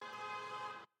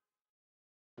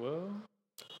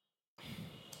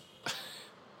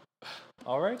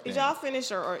All right. Is y'all finished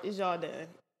or is y'all done?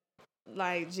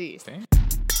 Like, geez. Damn.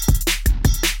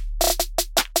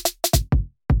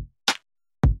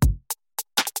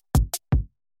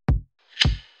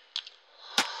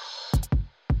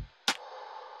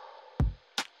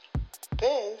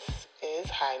 This is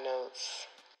High Notes.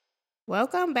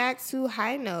 Welcome back to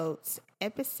High Notes,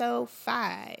 episode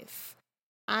 5.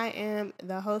 I am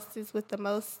the hostess with the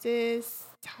mostest,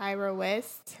 Tyra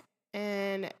West,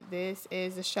 and this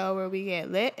is a show where we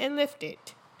get lit and lifted.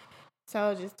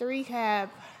 So just to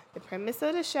recap, the premise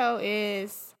of the show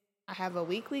is I have a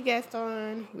weekly guest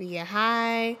on, we get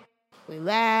high, we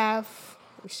laugh,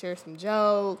 we share some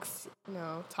jokes,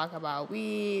 talk about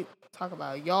weed, talk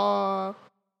about y'all,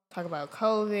 talk about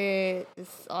COVID,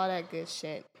 just all that good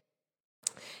shit.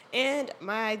 And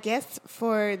my guest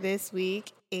for this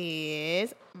week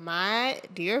is my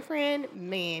dear friend,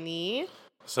 Manny.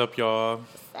 What's up, y'all?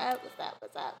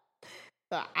 What's up?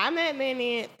 So I met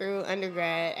Manny through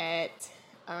undergrad at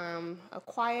a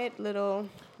quiet little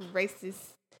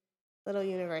racist little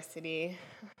university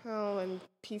and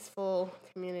peaceful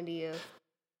community of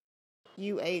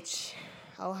UH,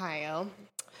 Ohio.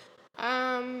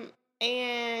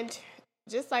 And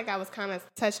just like I was kind of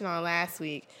touching on last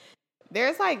week,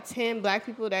 there's like 10 black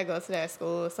people that go to that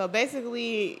school. So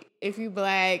basically, if you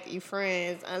black, you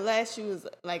friends, unless you was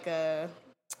like a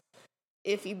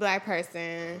iffy black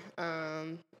person,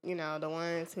 the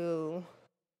ones who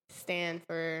stand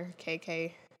for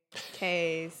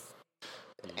KKKs,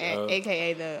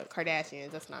 aka the Kardashians,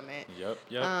 that's what I meant.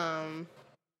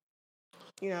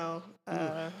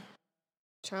 Yep.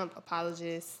 Trump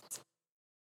apologists,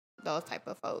 those type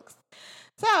of folks.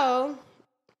 So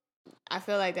I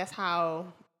feel like that's how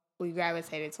we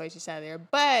gravitated towards each other.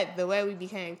 But the way we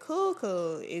became cool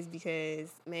is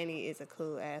because Manny is a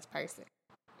cool ass person.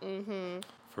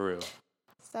 For real.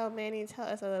 So Manny, tell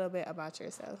us a little bit about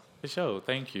yourself. The show,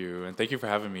 thank you. And thank you for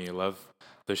having me. Love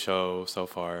the show so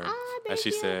far. As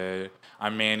she said,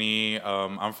 I'm Manny.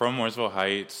 I'm from Mooresville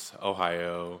Heights,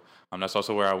 Ohio. That's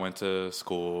also where I went to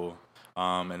school.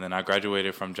 And then I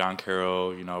graduated from John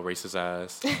Carroll, racist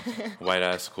ass, white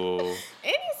ass school.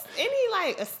 Any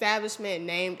like establishment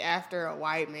named after a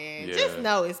white man, just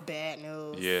know it's bad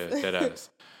news. Yeah, dead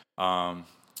ass.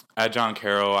 At John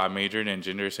Carroll, I majored in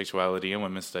gender, sexuality, and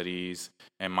women's studies,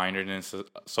 and minored in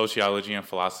sociology and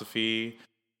philosophy.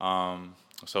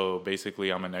 So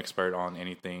basically, I'm an expert on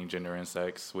anything gender and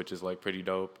sex, which is like pretty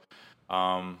dope.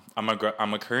 I'm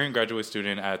a current graduate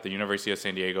student at the University of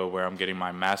San Diego, where I'm getting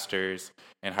my master's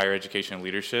in higher education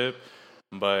leadership.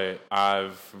 But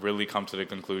I've really come to the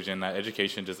conclusion that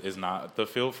education just is not the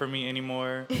field for me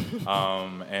anymore.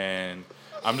 And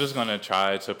I'm just going to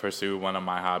try to pursue one of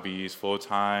my hobbies full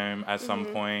time at some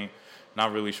point.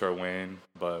 Not really sure when,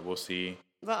 but we'll see.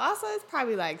 But also, it's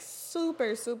probably like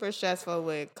super, super stressful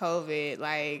with COVID.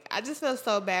 Like, I just feel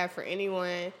so bad for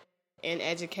anyone in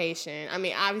education. I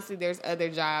mean, obviously, there's other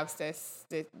jobs that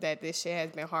this shit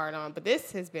has been hard on, but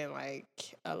this has been like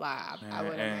a lot. I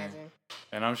would imagine.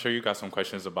 And I'm sure you got some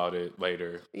questions about it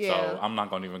later. Yeah. So I'm not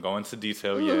going to even go into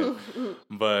detail yet.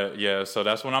 But yeah, so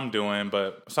that's what I'm doing.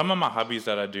 But some of my hobbies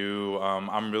that I do,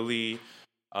 I'm really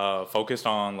focused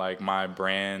on like my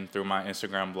brand through my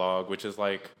Instagram blog, which is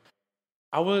like,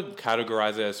 I would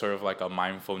categorize it as sort of like a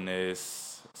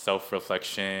mindfulness,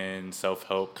 self-reflection,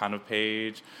 self-help kind of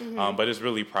page. But it's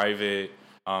really private.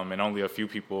 And only a few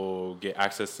people get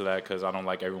access to that because I don't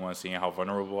like everyone seeing how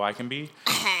vulnerable I can be.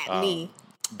 Me.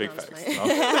 Big facts.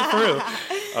 For real.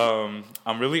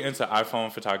 I'm really into iPhone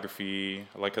photography,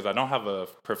 like, because I don't have a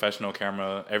professional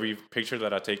camera. Every picture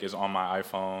that I take is on my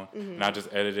iPhone, and I just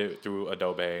edit it through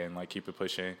Adobe and like keep it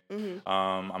pushing.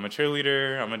 I'm a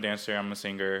cheerleader, I'm a dancer, I'm a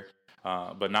singer,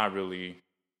 but not really.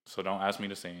 So don't ask me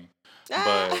to sing.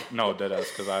 But no,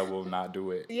 deadass, because I will not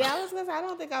do it. Yeah, I was gonna say, I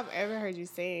don't think I've ever heard you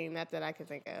sing. Not that I can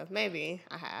think of. Maybe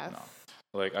I have. No.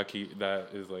 Like, I keep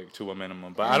that is like to a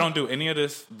minimum. But I don't do any of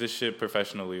this shit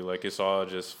professionally. Like, it's all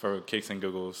just for kicks and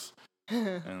giggles.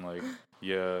 And like,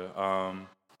 yeah.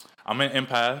 I'm an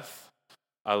empath.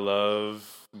 I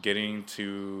love getting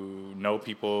to know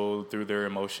people through their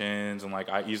emotions, and like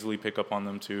I easily pick up on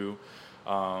them too.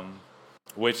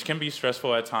 Which can be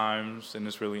stressful at times, and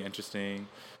it's really interesting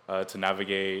to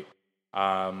navigate.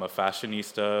 I'm a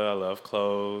fashionista. I love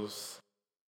clothes.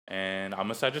 And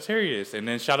I'm a Sagittarius. And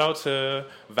then shout out to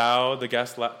Val, the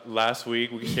guest last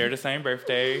week. We share the same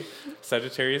birthday.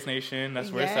 Sagittarius Nation.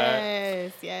 That's where it's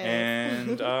at. Yes.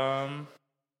 And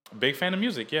big fan of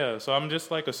music, yeah. So I'm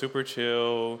just like a super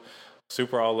chill,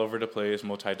 super all over the place,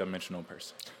 multi-dimensional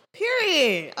person.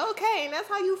 Period. Okay, and that's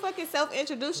how you fucking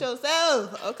self-introduce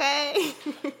yourself, okay?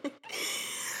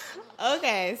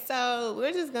 Okay, so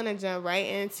we're just gonna jump right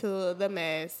into the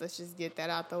mess. Let's just get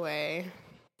that out the way.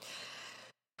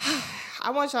 I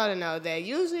want y'all to know that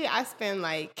usually I spend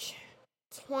like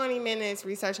 20 minutes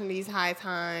researching these high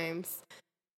times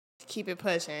to keep it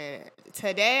pushing.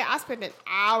 Today, I spent an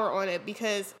hour on it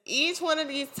because each one of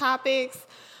these topics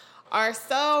are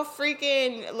so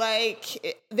freaking,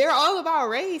 like, they're all about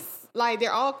race. Like,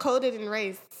 they're all coded in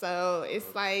race. So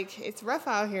it's like, it's rough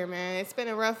out here, man. It's been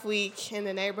a rough week in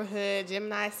the neighborhood.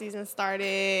 Gemini season started,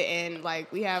 and,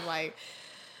 like, we have, like,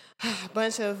 a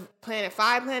bunch of Planet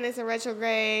 5 planets in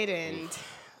retrograde, and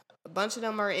a bunch of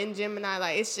them are in Gemini.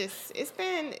 Like, it's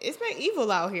been evil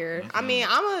out here. I mean,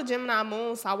 I'm a Gemini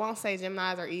moon, so I won't say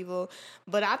Geminis are evil,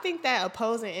 but I think that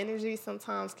opposing energy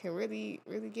sometimes can really,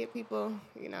 really get people,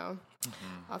 you know,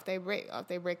 off they break up.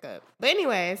 But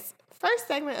anyways, first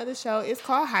segment of the show is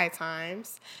called High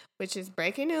Times, which is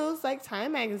breaking news like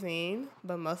Time Magazine,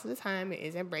 but most of the time it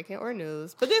isn't breaking or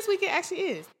news. But this week it actually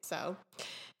is. So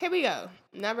here we go.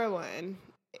 Number one.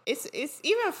 It's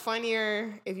even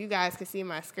funnier if you guys can see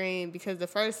my screen because the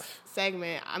first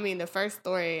story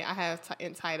I have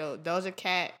entitled Doja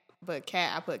Cat, but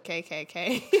cat I put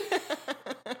KKK. Because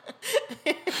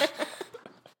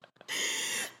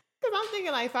I'm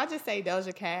thinking, like, if I just say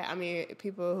Doja Cat, I mean,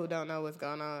 people who don't know what's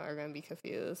going on are going to be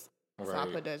confused. Right. So I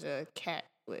put Doja Cat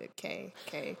with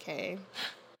KKK.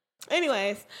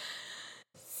 Anyways,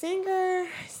 singer/rap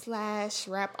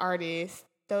artist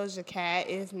Doja Cat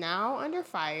is now under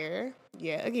fire,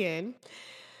 yet again,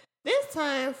 this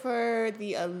time for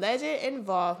the alleged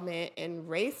involvement in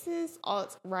racist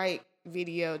alt-right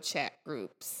video chat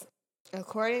groups.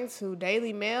 According to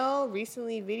Daily Mail,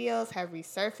 recently videos have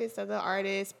resurfaced of the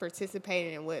artist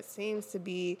participating in what seems to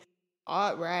be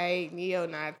alt-right,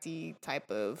 neo-Nazi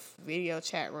type of video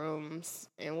chat rooms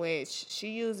in which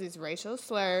she uses racial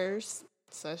slurs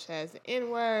such as the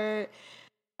N-word,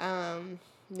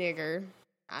 nigger.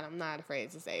 I'm not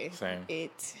afraid to say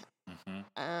it.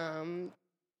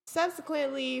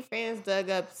 Subsequently, fans dug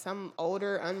up some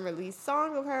older unreleased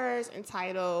song of hers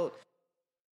entitled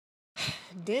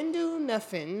Didn't Do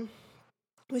Nothing,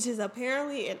 which is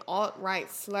apparently an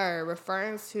alt-right slur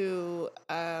referring to,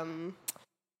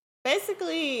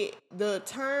 basically the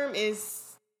term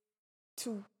is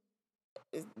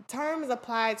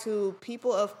applied to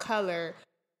people of color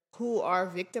who are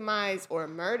victimized or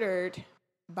murdered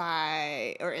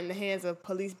by or in the hands of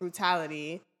police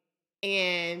brutality,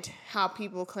 and how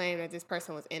people claim that this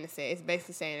person was innocent. It's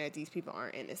basically saying that these people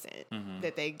aren't innocent,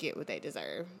 that they get what they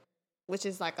deserve, which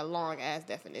is like a long ass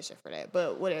definition for that,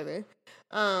 but whatever.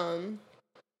 You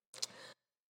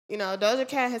know, Doja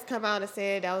Cat has come out and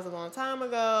said that was a long time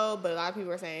ago, but a lot of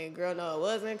people are saying, girl, no, it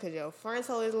wasn't, because your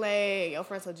frontal is laid. Your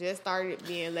frontal just started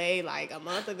being laid like a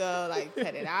month ago. Like,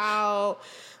 cut it out.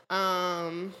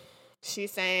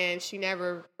 She's saying she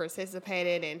never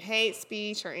participated in hate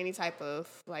speech or any type of,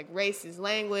 like, racist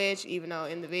language, even though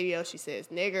in the video she says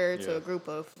nigger to a group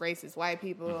of racist white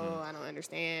people. I don't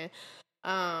understand.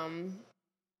 And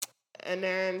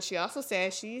then she also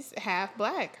said she's half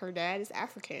black. Her dad is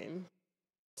African.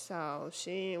 So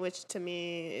which to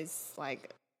me is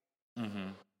like,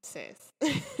 sis.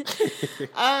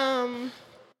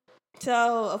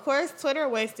 So, of course, Twitter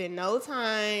wasted no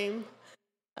time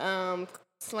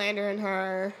slandering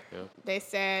her. Yep. They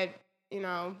said, you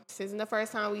know, this isn't the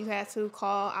first time we've had to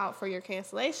call out for your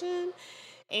cancellation.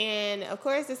 And, of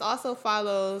course, this also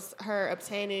follows her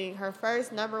obtaining her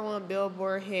first #1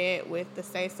 Billboard hit with the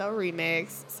Say So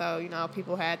remix. So, you know,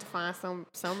 people had to find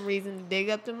some reason to dig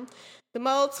up them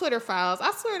old Twitter files.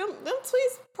 I swear, them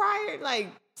tweets prior, like,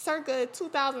 circa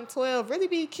 2012 really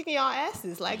be kicking y'all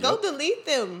asses. Like, go delete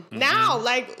them now.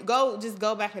 Like, just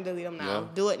go back and delete them now.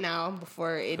 Do it now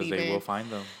before it even... Because they will find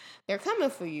them. They're coming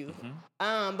for you.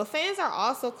 But fans are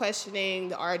also questioning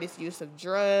the artist's use of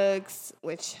drugs,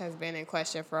 which has been in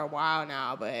question for a while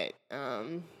now. But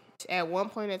at one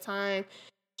point in time,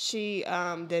 she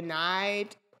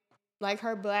denied, like,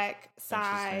 her black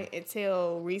side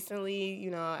until recently, you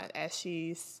know, as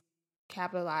she's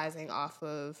capitalizing off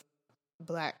of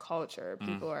black culture.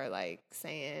 People are, like,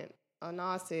 saying, oh,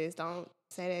 no, sis, don't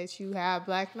say that you have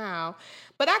black now.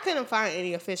 But I couldn't find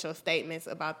any official statements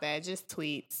about that, just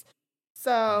tweets.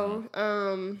 So,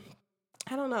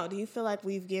 I don't know. Do you feel like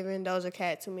we've given Doja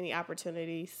Cat too many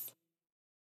opportunities?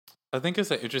 I think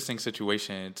it's an interesting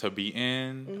situation to be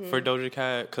in for Doja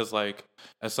Cat because, like,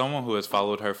 as someone who has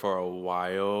followed her for a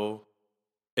while,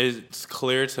 it's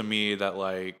clear to me that,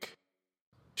 like,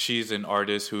 she's an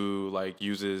artist who, like,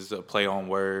 uses a play on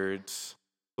words.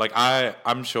 Like,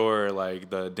 I'm sure, like,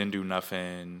 the Didn't Do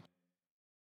Nothing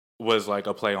was, like,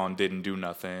 a play on Didn't Do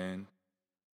Nothing.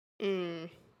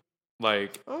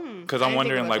 Like, because I I'm didn't think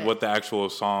wondering about like that. what the actual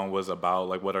song was about.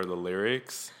 Like, what are the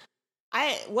lyrics?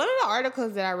 One of the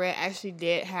articles that I read actually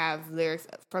did have lyrics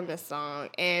from the song,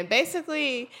 and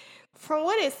basically, from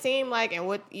what it seemed like, and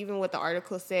what the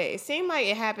article said, it seemed like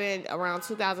it happened around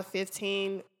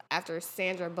 2015 after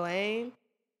Sandra Bland,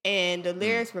 and the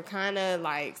lyrics were kind of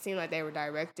like seemed like they were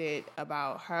directed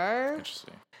about her.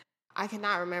 Interesting. I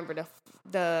cannot remember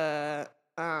the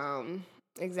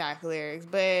exact lyrics,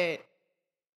 but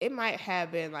it might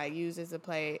have been like used as a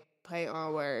play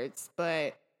on words,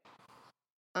 but.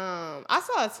 I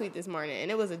saw a tweet this morning and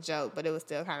it was a joke, but it was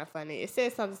still kind of funny. It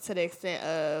said something to the extent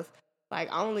of like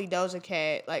only Doja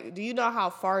Cat. Like, do you know how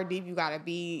far deep you gotta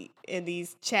be in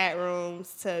these chat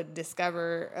rooms to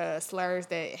discover slurs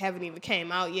that haven't even came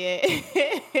out yet? And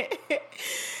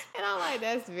I'm like,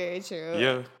 that's very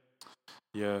true.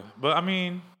 Yeah. But I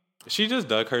mean, she just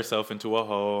dug herself into a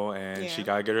hole, and she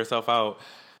gotta get herself out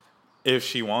if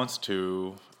she wants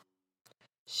to.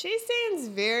 She seems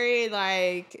very,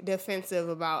 like, defensive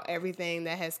about everything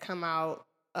that has come out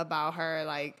about her,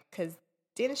 like, because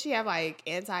didn't she have, like,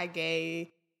 anti-gay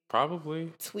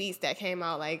Probably tweets that came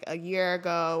out, like, a year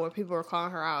ago where people were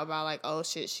calling her out about, like, oh,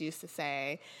 shit she used to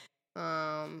say.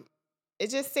 It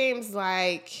just seems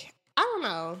like, I don't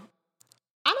know.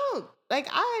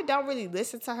 I don't really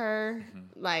listen to her,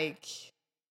 like,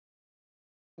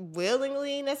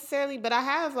 willingly necessarily, but I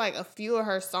have like a few of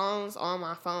her songs on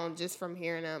my phone just from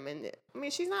hearing them, and I mean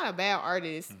she's not a bad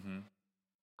artist.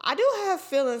 I do have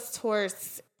feelings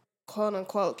towards quote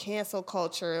unquote cancel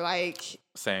culture, like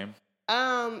same.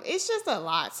 It's just a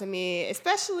lot to me,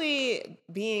 especially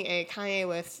being a Kanye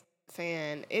West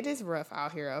fan. It is rough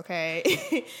out here, okay?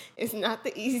 It's not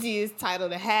the easiest title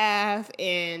to have,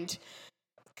 and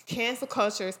cancel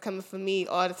culture is coming for me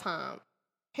all the time.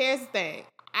 Here's the thing.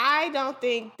 I don't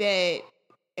think that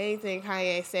anything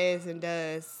Kanye says and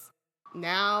does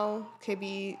now could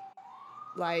be,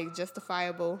 like,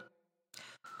 justifiable.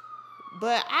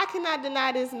 But I cannot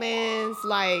deny this man's,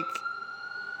 like,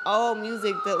 old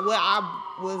music, what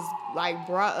I was, like,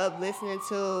 brought up listening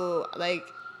to. Like,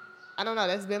 I don't know,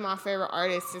 that's been my favorite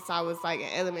artist since I was, like, in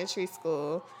elementary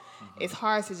school. It's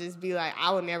hard to just be like,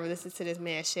 I would never listen to this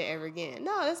man's shit ever again.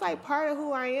 No, it's, like, part of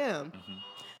who I am.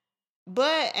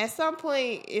 But at some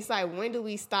point, it's like, when do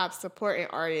we stop supporting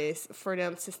artists for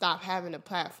them to stop having a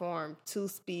platform to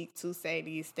speak, to say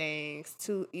these things,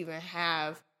 to even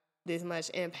have this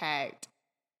much impact?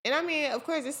 And I mean, of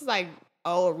course, this is like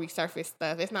old resurfaced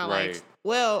stuff. It's not like,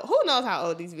 well, who knows how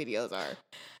old these videos are?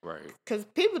 Right. Because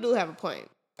people do have a point.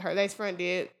 Her lace front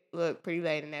did look pretty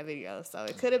late in that video. So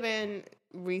it could have been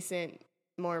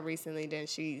more recently than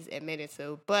she's admitted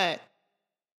to. But,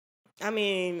 I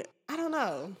mean, I don't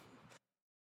know.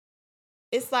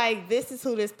 It's like, this is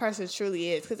who this person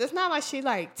truly is. Because it's not like she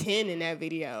like 10 in that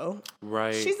video.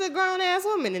 Right. She's a grown-ass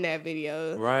woman in that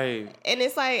video. Right. And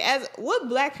it's like, what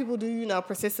black people do you know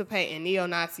participate in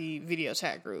neo-Nazi video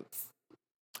chat groups?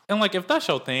 And like, if that's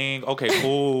your thing, okay,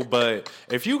 cool. But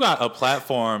if you got a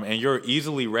platform and you're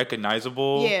easily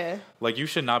recognizable, like, you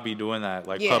should not be doing that,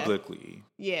 like, publicly.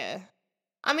 Yeah.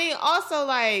 I mean, also,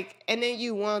 like, and then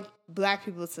you want black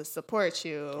people to support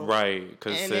you. Right.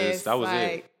 Because that was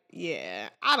like, it. Yeah,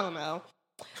 I don't know.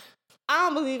 I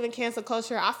don't believe in cancel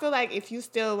culture. I feel like if you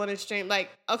still want to stream, like,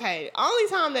 okay, only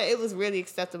time that it was really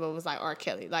acceptable was like R.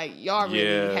 Kelly. Like, y'all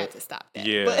really had to stop that.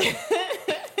 Yeah. But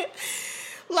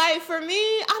like, for me,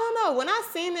 I don't know. When I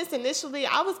seen this initially,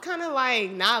 I was kind of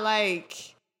like, not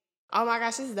like, oh my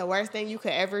gosh, this is the worst thing you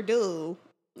could ever do.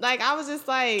 Like, I was just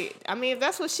like, I mean, if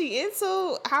that's what she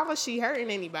into, how was she hurting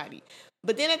anybody?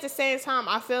 But then at the same time,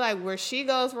 I feel like where she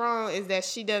goes wrong is that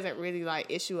she doesn't really, like,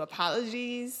 issue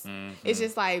apologies. It's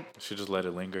just like, she just let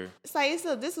it linger. It's like,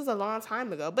 this was a long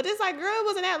time ago. But it's like, girl, it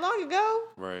wasn't that long ago.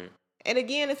 Right. And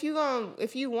again, if you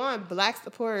want black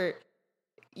support,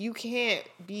 you can't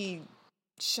be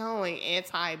showing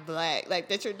anti-black, like,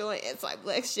 that you're doing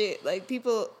anti-black shit. Like,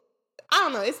 people, I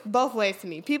don't know, it's both ways to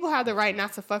me. People have the right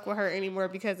not to fuck with her anymore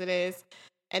because it is,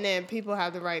 and then people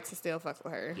have the right to still fuck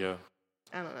with her. Yeah.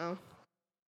 I don't know.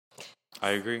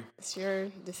 I agree. It's your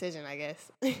decision, I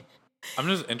guess. I'm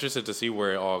just interested to see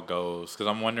where it all goes, because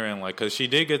I'm wondering, like, because she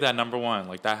did get that number one,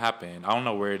 like, that happened. I don't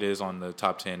know where it is on the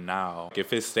top 10 now.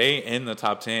 If it stay in the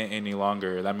top 10 any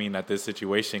longer, that mean that this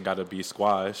situation got to be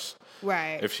squashed.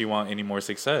 Right. If she want any more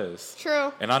success.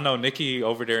 True. And I know Nicki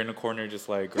over there in the corner just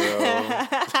like, girl,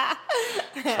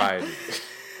 tried it.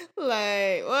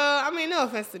 Like, well, I mean, no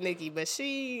offense to Nicki, but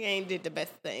she ain't did the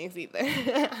best things either.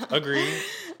 Agreed.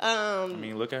 I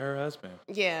mean, look at her husband.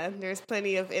 Yeah, there's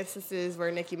plenty of instances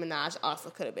where Nicki Minaj also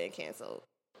could have been canceled.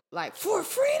 Like, for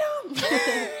freedom!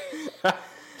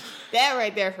 that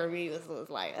right there for me was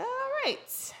like, all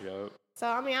right. Yep. So,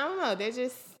 I mean, I don't know.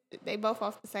 They both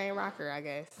off the same rocker, I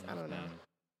guess. I don't know.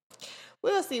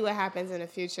 We'll see what happens in the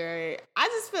future. I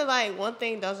just feel like one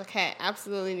thing Doja Cat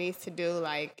absolutely needs to do,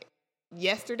 like,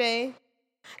 yesterday,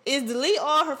 is delete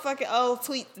all her fucking old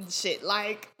tweets and shit.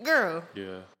 Like, girl.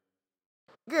 Yeah.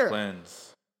 Girl.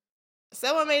 Cleanse.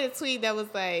 Someone made a tweet that was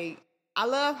like, I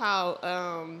love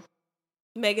how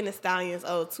Megan Thee Stallion's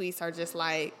old tweets are just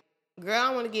like, girl,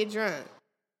 I want to get drunk.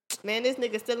 Man, this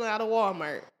nigga stealing out of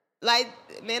Walmart. Like,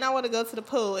 man, I want to go to the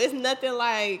pool. It's nothing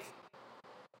like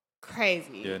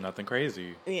crazy. Yeah, nothing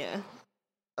crazy. Yeah.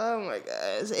 Oh my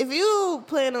gosh. If you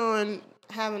plan on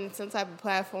having some type of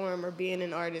platform or being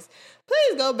an artist,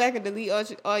 please go back and delete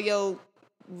all your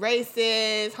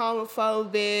racist,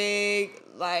 homophobic,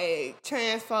 like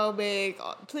transphobic.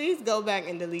 Please go back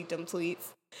and delete them tweets.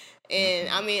 And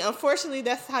I mean, unfortunately,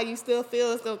 that's how you still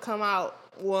feel. It's gonna come out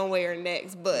one way or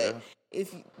next. But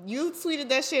if you tweeted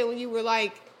that shit when you were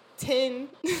like 10,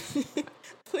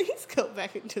 please go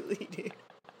back and delete it.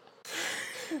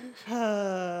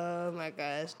 Oh my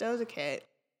gosh, Doja Cat.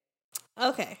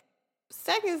 Okay,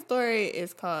 second story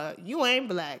is called "You Ain't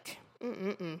Black."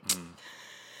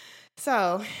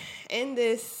 So, in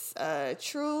this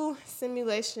true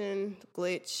simulation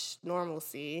glitch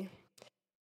normalcy,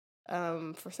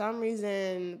 for some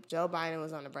reason, Joe Biden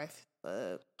was on the Breakfast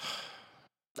Club.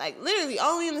 Like, literally,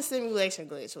 only in the simulation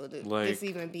glitch will this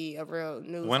even be a real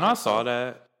news. When I saw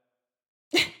that.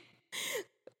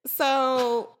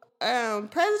 So,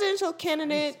 presidential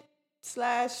candidate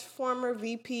 / former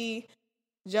VP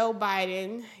Joe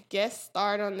Biden guest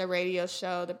starred on the radio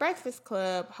show The Breakfast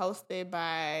Club, hosted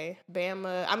by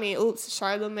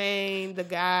Charlamagne the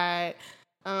God,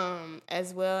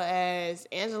 as well as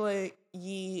Angela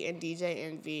Yee and DJ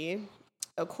Envy.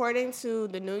 According to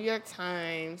the New York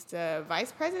Times, the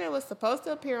vice president was supposed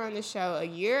to appear on the show a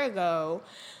year ago,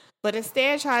 but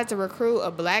instead tried to recruit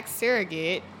a black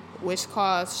surrogate, which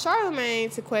caused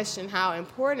Charlamagne to question how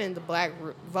important the black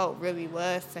vote really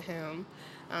was to him.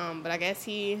 But I guess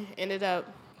he ended up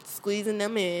squeezing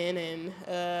them in, and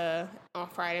on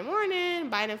Friday morning,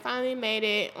 Biden finally made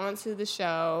it onto the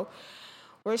show,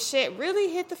 where shit really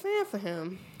hit the fan for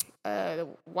him.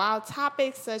 While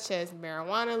topics such as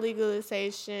marijuana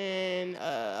legalization,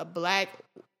 a black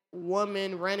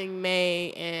woman running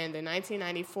May, and the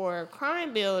 1994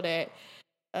 crime bill that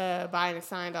Biden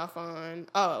signed off on,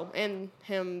 and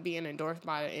him being endorsed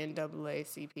by the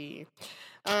NAACP.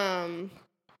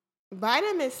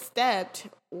 Biden misstepped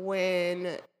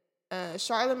when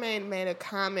Charlamagne made a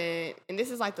comment, and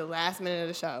this is like the last minute of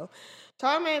the show.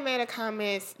 Charlamagne made a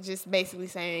comment just basically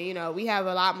saying, we have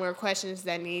a lot more questions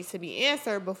that needs to be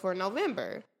answered before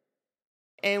November.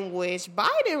 In which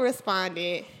Biden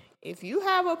responded, if you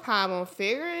have a problem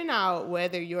figuring out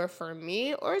whether you're for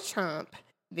me or Trump,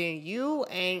 then you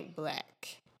ain't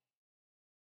black.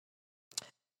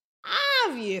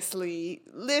 Obviously,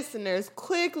 listeners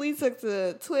quickly took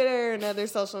to Twitter and other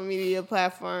social media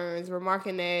platforms,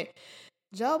 remarking that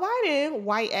Joe Biden,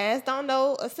 white ass, don't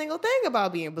know a single thing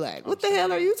about being black. What the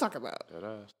hell are you talking about?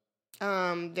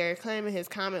 They're claiming his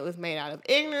comment was made out of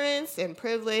ignorance and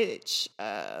privilege.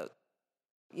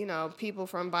 People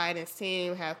from Biden's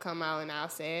team have come out and now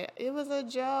said it was a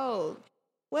joke.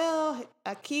 Well,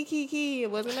 a key,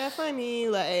 it wasn't that funny.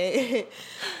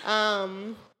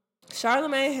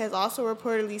 Charlamagne has also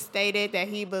reportedly stated that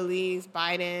he believes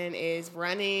Biden is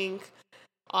running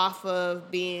off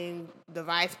of being the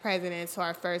vice president to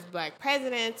our first black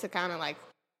president to kind of like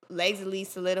lazily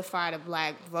solidify the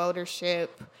black votership.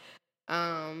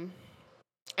 And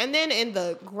then in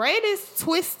the greatest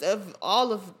twist of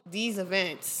all of these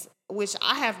events, which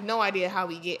I have no idea how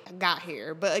we got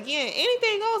here, but again,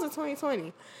 anything goes in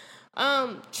 2020.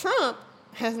 Trump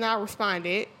has now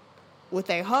responded with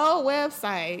a whole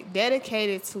website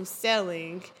dedicated to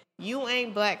selling "You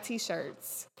Ain't Black"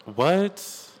 t-shirts.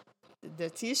 What? The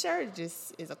t-shirt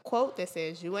just is a quote that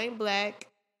says "You ain't black,"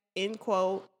 end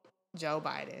quote, Joe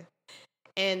Biden.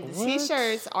 And the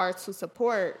t-shirts are to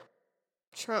support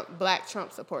black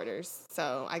Trump supporters.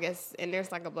 So I guess, and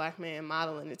there's like a black man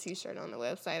modeling the t-shirt on the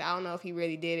website. I don't know if he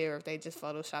really did it or if they just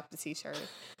photoshopped the t-shirt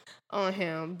on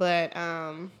him. But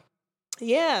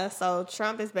yeah, so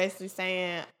Trump is basically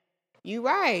saying, you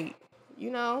right.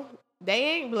 They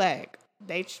ain't black.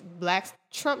 They black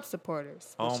Trump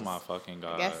supporters. Oh my fucking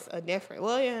God. I guess a difference.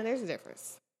 Well, yeah, there's a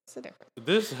difference. It's a difference.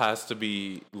 This has to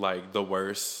be like the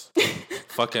worst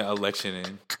fucking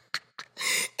election.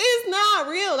 It's not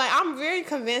real. Like, I'm very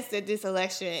convinced that this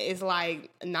election is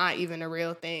like not even a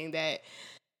real thing. That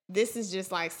this is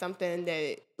just like something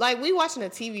that, like, we watching a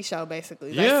TV show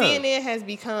basically. Like, CNN has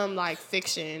become like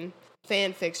fiction.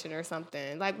 fan fiction or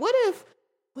something. Like, what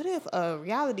if a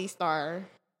reality star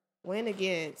went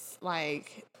against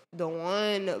like the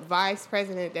one vice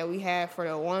president that we had for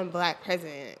the one black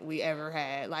president we ever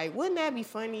had? Like, wouldn't that be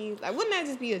funny? Like, wouldn't that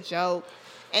just be a joke?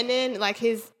 And then like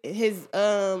his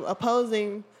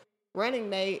opposing running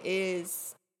mate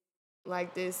is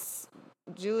like this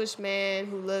Jewish man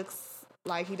who looks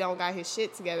like he don't got his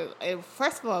shit together. And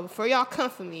first of all, before y'all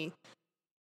come for me,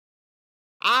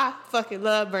 I fucking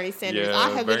love Bernie Sanders. Yeah,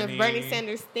 I have been a Bernie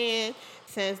Sanders stan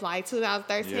since like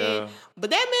 2013. Yeah.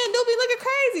 But that man do be looking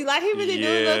crazy. Like, he really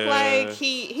do look like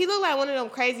he look like one of them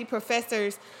crazy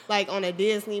professors like on a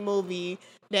Disney movie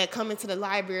that come into the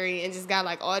library and just got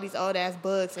like all these old ass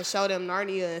books and show them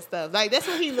Narnia and stuff. Like, that's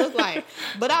what he look like.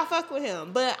 But I fuck with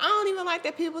him. But I don't even like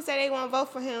that people say they won't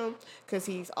vote for him because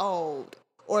he's old,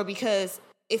 or because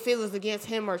if it was against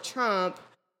him or Trump,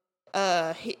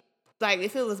 like,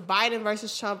 if it was Biden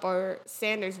versus Trump or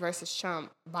Sanders versus Trump,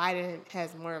 Biden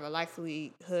has more of a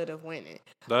likelihood of winning.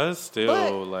 That's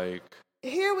still, like...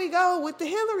 Here we go with the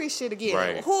Hillary shit again.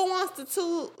 Right. Who wants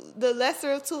the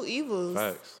lesser of two evils?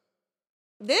 Facts.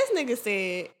 This nigga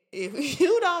said, if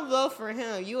you don't vote for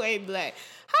him, you ain't black.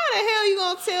 How the hell you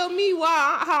gonna tell me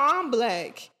how I'm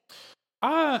black?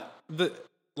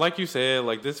 Like you said,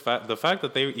 like the fact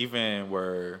that they even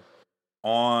were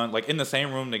on, like, in the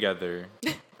same room together,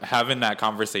 having that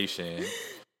conversation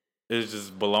is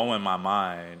just blowing my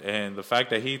mind. And the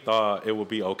fact that he thought it would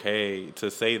be okay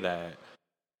to say that.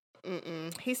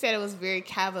 He said it was very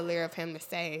cavalier of him to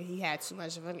say. He had too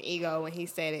much of an ego when he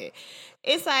said it.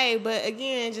 It's like, but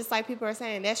again, just like people are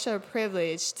saying, that's your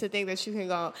privilege to think that you can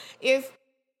go. If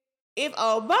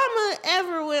Obama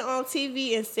ever went on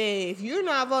TV and said, if you're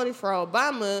not voting for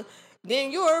Obama,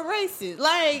 then you're a racist.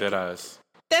 Like, Deadass.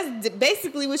 That's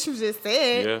basically what you just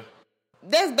said. Yeah.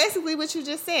 That's basically what you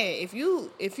just said. If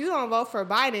you don't vote for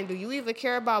Biden, do you even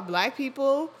care about black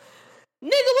people? Nigga,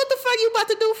 what the fuck you about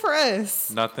to do for us?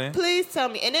 Nothing. Please tell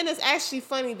me. And then it's actually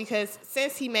funny because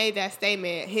since he made that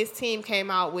statement, his team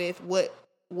came out with what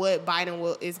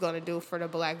Biden is going to do for the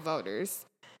black voters.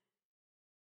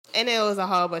 And it was a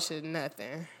whole bunch of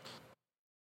nothing.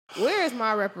 Where is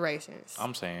my reparations?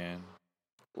 I'm saying.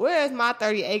 Where is my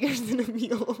 30 acres and a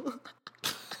mule?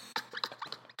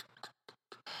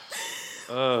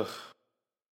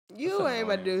 You ain't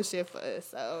about to do shit for us,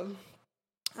 so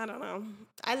I don't know.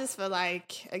 I just feel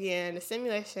like, again, the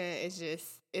simulation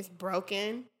is it's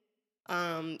broken.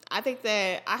 I think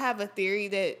that I have a theory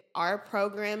that our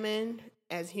programming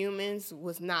as humans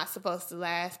was not supposed to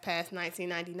last past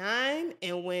 1999,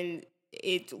 and when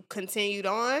it continued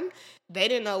on, they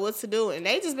didn't know what to do, and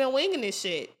they just been winging this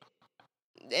shit.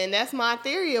 And that's my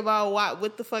theory about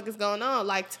what the fuck is going on.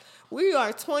 Like, we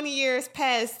are 20 years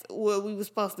past what we were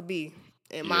supposed to be,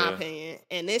 in my opinion.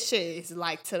 And this shit is,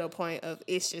 like, to the point of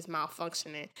it's just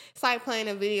malfunctioning. It's like playing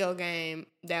a video game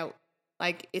that,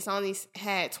 like, it's only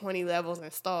had 20 levels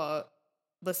installed,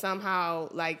 but somehow,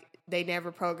 like, they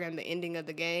never programmed the ending of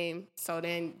the game. So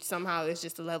then somehow it's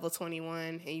just a level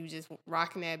 21, and you just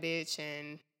rocking that bitch,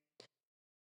 and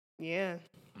yeah,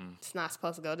 it's not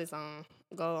supposed to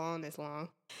go on this long.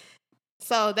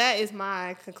 So that is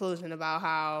my conclusion about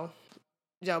how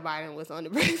Joe Biden was on the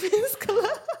Breakfast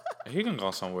Club. He can go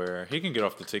somewhere. He can get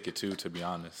off the ticket too, to be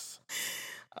honest.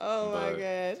 Oh my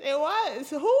gosh. And why?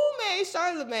 So who made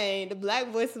Charlemagne the Black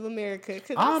Voice of America?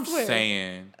 'Cause I'm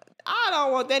saying, I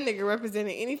don't want that nigga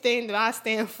representing anything that I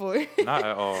stand for. Not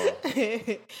at all.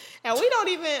 And we don't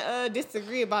even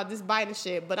disagree about this Biden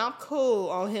shit, but I'm cool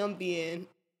on him being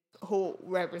who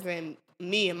represent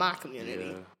me and my community.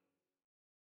 Yeah.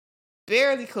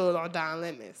 Barely cool on Don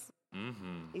Lemons.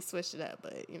 Mm-hmm. He switched it up,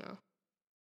 but you know.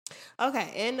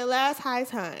 Okay, and the last high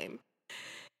time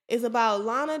is about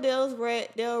Lana Del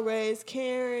Rey's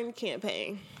Karen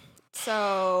campaign.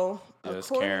 So, Yes,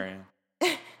 Karen.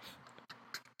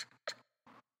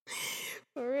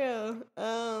 For real.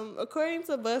 According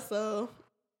to Bustle,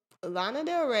 Lana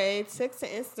Del Rey took to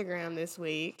Instagram this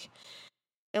week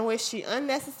in which she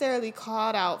unnecessarily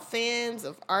called out fans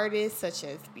of artists such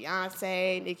as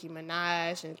Beyonce, Nicki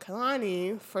Minaj, and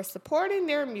Kehlani for supporting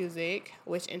their music,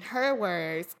 which in her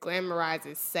words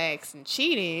glamorizes sex and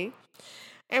cheating,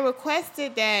 and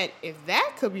requested that if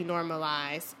that could be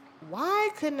normalized, why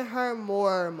couldn't her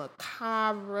more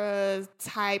macabre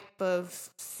type of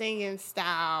singing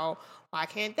style, why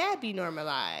can't that be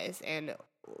normalized? And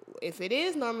if it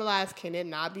is normalized, can it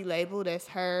not be labeled as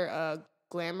her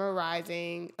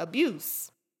glamorizing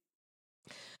abuse?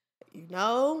 You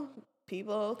know,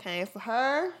 people came for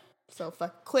her so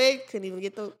fucking quick, couldn't even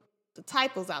get the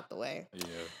typos out the way. Yeah.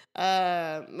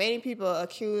 Many people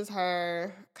accuse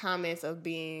her comments of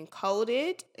being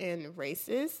coded and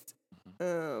racist.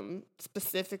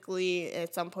 Specifically,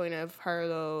 at some point of her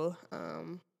little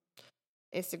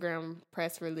Instagram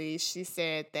press release, she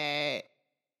said that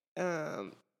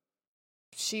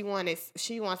she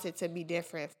wants it to be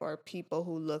different for people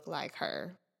who look like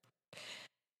her.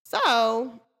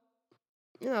 So,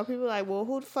 people are like, well,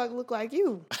 who the fuck look like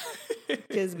you?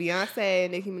 Because Beyonce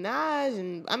and Nicki Minaj,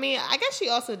 and I mean, I guess she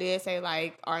also did say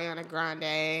like Ariana Grande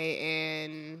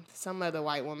and some other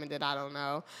white woman that I don't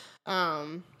know.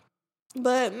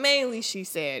 But mainly she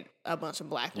said a bunch of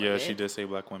black women. Yeah, she did say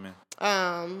black women.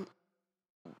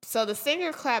 So the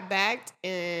singer clapped back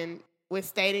and with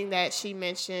stating that she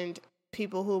mentioned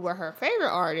people who were her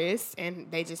favorite artists and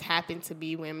they just happened to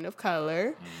be women of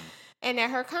color. And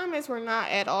that her comments were not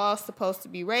at all supposed to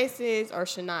be racist or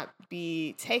should not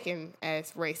be taken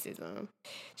as racism.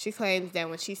 She claims that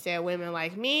when she said women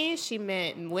like me, she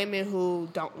meant women who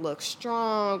don't look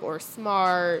strong or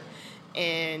smart,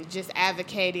 and just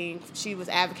she was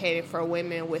advocating for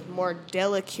women with more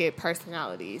delicate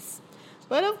personalities.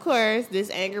 But of course,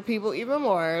 this angered people even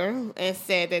more and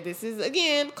said that this is,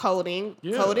 again,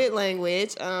 coded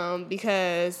language,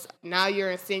 because now you're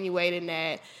insinuating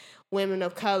that women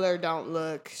of color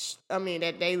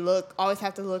that they always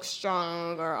have to look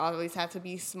strong or always have to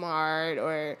be smart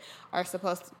or are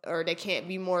supposed to, or they can't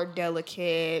be more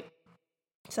delicate.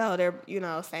 So they're,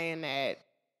 saying that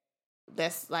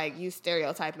that's like you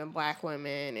stereotyping black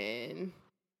women and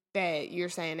that you're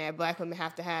saying that black women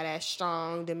have to have that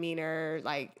strong demeanor,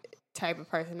 like type of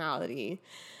personality.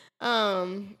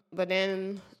 But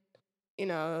then,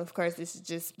 of course,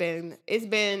 it's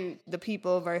been the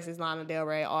people versus Lana Del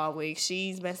Rey all week.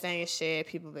 She's been saying shit.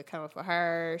 People been coming for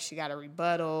her. She got a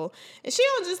rebuttal. And she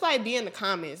don't just, like, be in the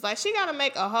comments. Like, she got to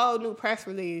make a whole new press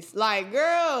release. Like,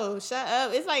 girl, shut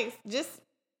up. It's like, just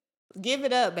give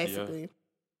it up, basically. Yeah.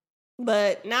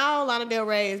 But now Lana Del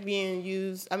Rey is being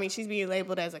she's being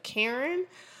labeled as a Karen,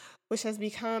 which has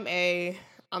become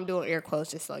I'm doing air quotes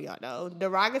just so y'all know,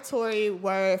 derogatory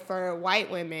word for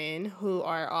white women who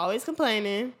are always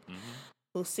complaining,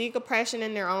 who seek oppression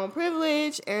in their own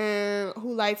privilege, and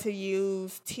who like to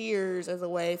use tears as a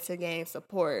way to gain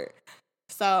support.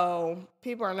 So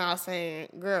people are now saying,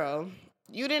 girl,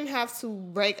 you didn't have to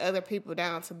break other people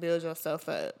down to build yourself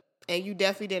up. And you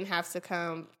definitely didn't have to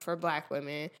come for black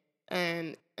women.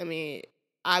 And, I mean,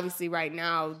 obviously right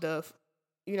now, the,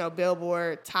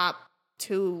 Billboard top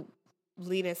 2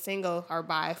 leading singles are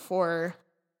by 4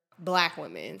 black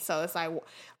women. So it's like,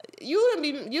 you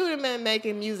would have been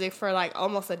making music for like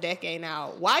almost a decade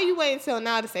now. Why you waiting until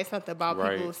now to say something about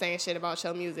people saying shit about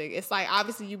your music? It's like,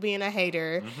 obviously you being a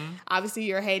hater. Obviously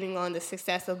you're hating on the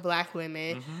success of black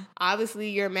women. Obviously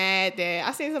you're mad that,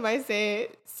 I seen somebody say,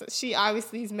 she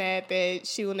obviously is mad that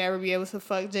she will never be able to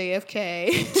fuck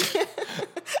JFK.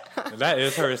 That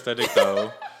is her aesthetic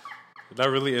though. That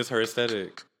really is her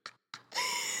aesthetic.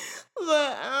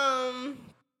 But,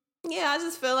 yeah, I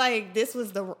just feel like this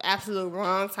was the absolute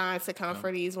wrong time to come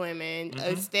for these women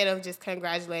instead of just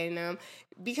congratulating them,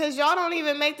 because y'all don't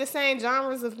even make the same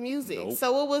genres of music. Nope.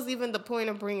 So what was even the point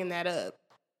of bringing that up?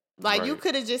 Like, you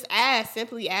could have just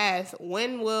simply asked,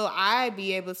 when will I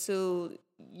be able to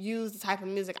use the type of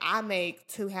music I make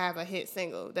to have a hit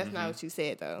single? That's not what you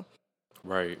said, though.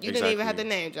 Right. You didn't even have to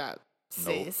name drop,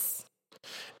 sis.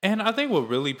 And I think what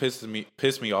really pissed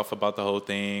me off about the whole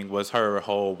thing was her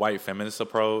whole white feminist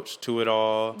approach to it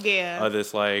all. Yeah.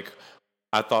 This, like,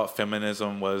 I thought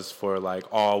feminism was for, like,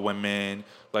 all women.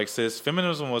 Like, sis,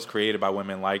 feminism was created by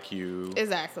women like you.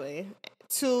 Exactly.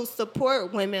 To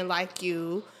support women like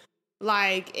you.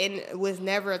 Like, and it was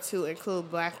never to include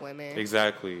black women.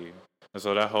 Exactly. And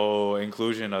so that whole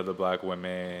inclusion of the black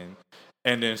women,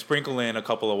 and then sprinkle in a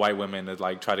couple of white women to,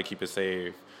 like, try to keep it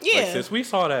safe. Yeah. Like, since we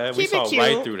saw that, we saw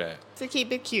right through that. To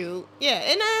keep it cute. Yeah.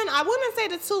 And then I wouldn't say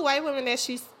the 2 white women that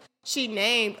she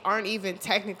named aren't even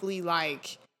technically,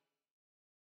 like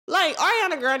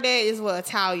Ariana Grande is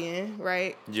Italian,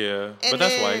 right? Yeah. But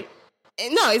that's white.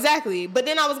 No, exactly. But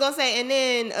then I was going to say, and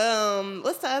then,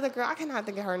 what's the other girl? I cannot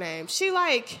think of her name. She,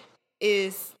 like,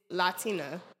 is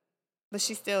Latina, but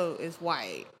she still is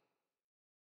white.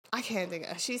 I can't think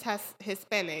of her. She's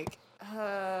Hispanic.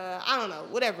 I don't know,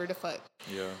 whatever the fuck.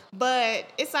 Yeah. But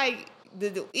it's like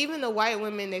even the white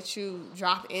women that you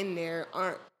drop in there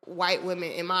aren't white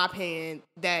women, in my opinion,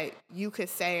 that you could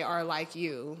say are like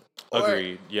you.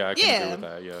 Agreed. Yeah, I can agree with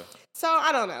that. Yeah. So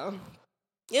I don't know.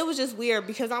 It was just weird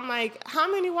because I'm like,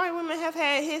 how many white women have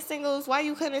had hit singles? Why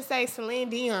you couldn't say Celine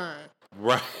Dion?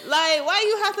 Right. Like, why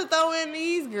you have to throw in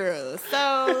these girls?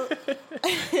 So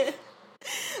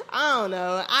I don't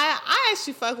know. I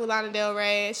actually fuck with Lana Del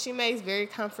Rey. She makes very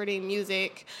comforting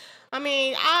music. I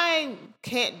mean, I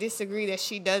can't disagree that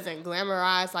she doesn't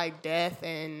glamorize like death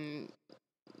and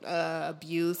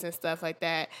abuse and stuff like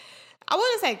that. I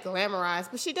wouldn't say glamorize,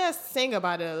 but she does sing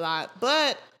about it a lot.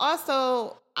 But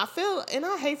also, I feel, and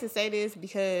I hate to say this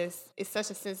because it's such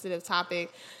a sensitive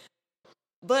topic,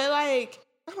 but like,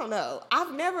 I don't know.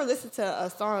 I've never listened to a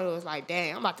song that was like,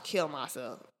 dang, I'm about to kill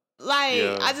myself. Like,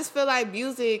 Yeah. I just feel like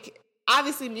music,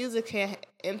 obviously music can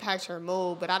impact your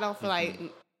mood, but I don't feel like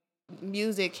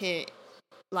music can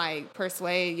like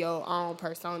persuade your own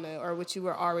persona or what you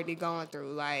were already going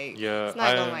through. Like, Yeah, it's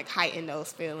not gonna like heighten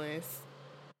those feelings.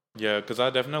 Yeah, because I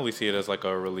definitely see it as like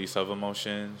a release of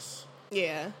emotions.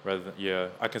 Yeah. Rather than, yeah,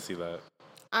 I can see that.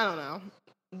 I don't know.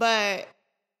 But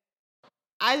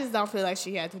I just don't feel like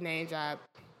she had to name drop.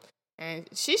 And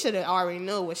she should have already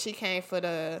knew when she came for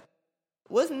the,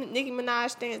 what's Nicki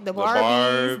Minaj thing? The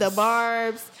Barbies, the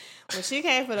Barbs. When she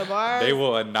came for the Barbs. They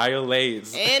will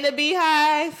annihilate. And the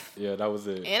Beehive. Yeah, that was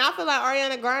it. And I feel like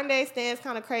Ariana Grande stands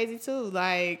kind of crazy too.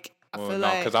 Like, I feel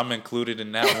like. because I'm included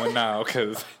in that one now.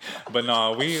 But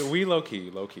no, we low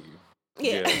key.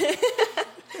 Yeah.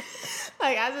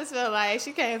 Like, I just feel like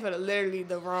she came for literally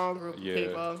the wrong group of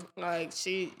people. Like,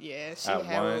 she At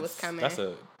had what once, was coming. That's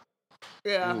a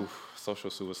yeah. social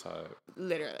suicide.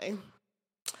 Literally.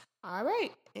 All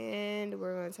right. And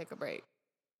we're going to take a break.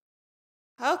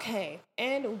 Okay.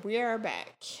 And we are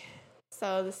back.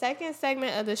 So the second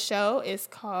segment of the show is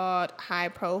called High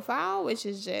Profile, which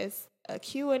is just a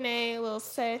Q&A little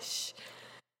sesh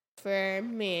for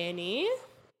Manny.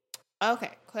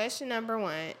 Okay, question number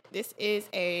 1. This is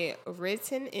a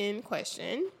written in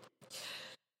question.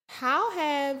 How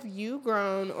have you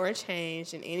grown or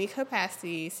changed in any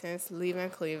capacity since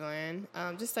leaving Cleveland?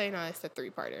 Just so you know, it's a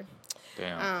 3-parter.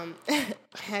 Damn.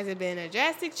 Has it been a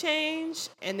drastic change?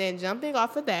 And then jumping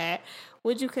off of that,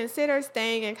 would you consider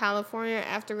staying in California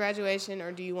after graduation,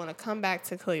 or do you want to come back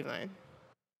to Cleveland?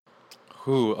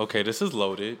 Okay, this is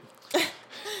loaded.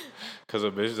 Because a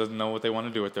bitch doesn't know what they want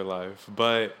to do with their life.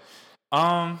 But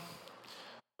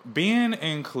being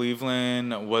in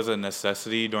Cleveland was a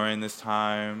necessity during this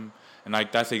time. And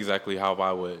like that's exactly how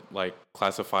I would like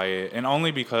classify it. And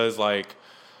only because like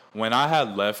when I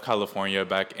had left California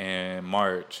back in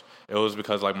March, it was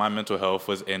because like my mental health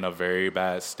was in a very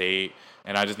bad state.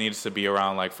 And I just needed to be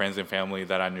around like friends and family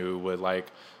that I knew would like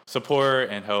support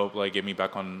and help like get me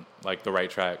back on like the right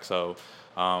track. So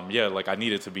like I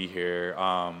needed to be here.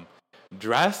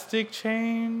 Drastic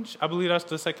change? I believe that's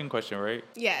the second question, right?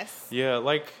 Yes. Yeah,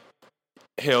 like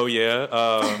hell yeah.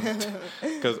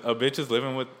 Because a bitch is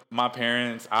living with my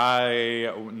parents.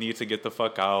 I need to get the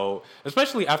fuck out.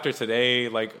 Especially after today.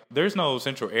 Like, there's no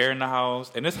central air in the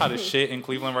house. And it's hot as shit in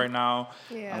Cleveland right now.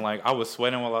 Yeah. And like, I was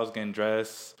sweating while I was getting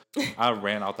dressed. I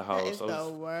ran out the house. That is the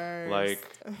worst. Like,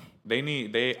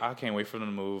 I can't wait for them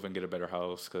to move and get a better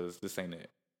house because this ain't it.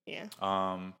 Yeah.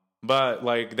 But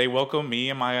like they welcome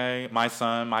me and my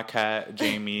son, my cat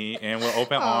Jamie, and with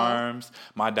open arms.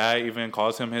 My dad even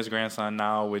calls him his grandson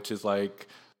now, which is like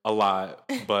a lot,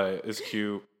 but it's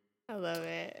cute. I love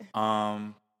it.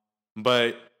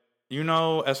 But you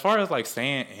know, as far as like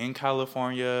staying in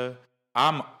California,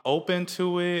 I'm open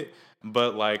to it,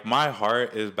 but like my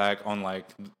heart is back on like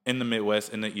in the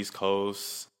Midwest, in the East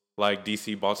Coast, like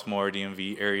DC, Baltimore,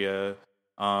 DMV area.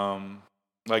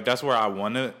 Like, that's where I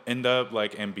want to end up,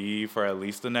 like, and be for at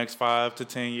least the next 5 to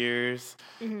 10 years.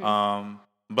 Mm-hmm.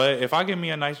 But if I get me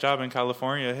a nice job in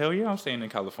California, hell yeah, I'm staying in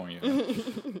California.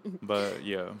 But,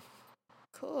 yeah.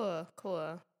 Cool.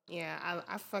 Yeah,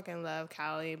 I fucking love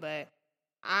Cali, but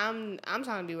I'm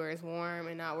trying to be where it's warm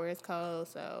and not where it's cold,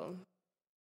 so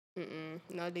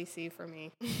no DC for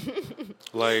me.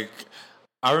 Like,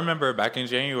 I remember back in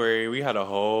January, we had a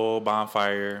whole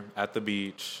bonfire at the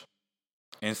beach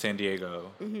in San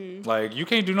Diego. Mm-hmm. Like, you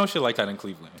can't do no shit like that in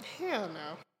Cleveland. Hell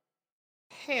no.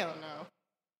 I don't know.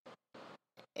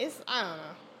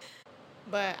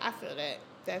 But I feel that.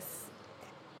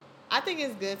 I think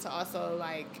it's good to also,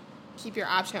 like, keep your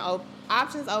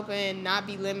options open, not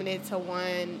be limited to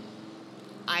one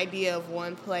idea of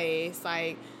one place.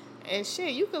 Like, and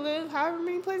shit, you can live however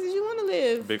many places you want to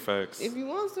live. Big facts. If you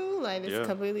want to. Like, it's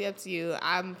completely up to you.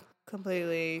 I'm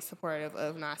completely supportive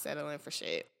of not settling for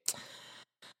shit.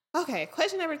 Okay,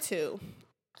 question number 2.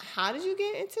 How did you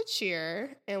get into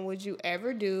cheer, and would you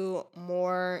ever do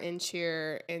more in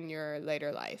cheer in your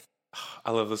later life?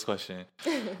 I love this question.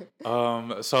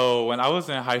 So when I was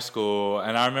in high school,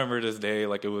 and I remember this day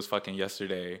like it was fucking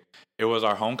yesterday, it was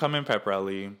our homecoming pep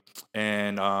rally,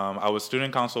 and I was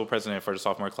student council president for the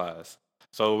sophomore class.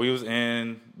 So we was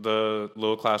in the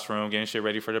little classroom getting shit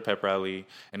ready for the pep rally,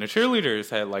 and the cheerleaders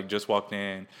had like just walked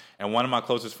in, and one of my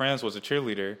closest friends was a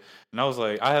cheerleader, and I was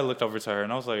like, I had looked over to her,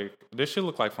 and I was like, this should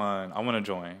look like fun. I want to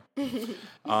join.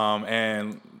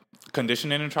 And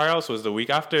conditioning and tryouts was the week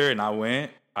after, and I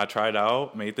went. I tried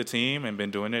out, made the team, and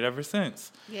been doing it ever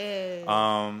since.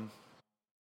 Yeah.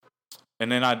 And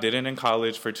then I did it in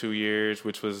college for 2 years,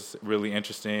 which was really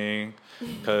interesting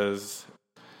because,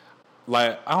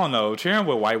 like, I don't know, cheering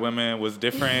with white women was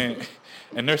different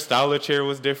and their style of cheer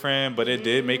was different, but it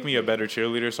did make me a better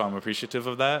cheerleader, so I'm appreciative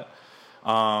of that.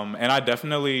 And I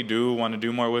definitely do want to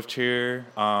do more with cheer.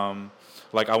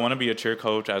 Like, I want to be a cheer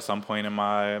coach at some point in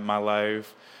my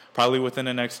life, probably within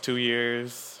the next 2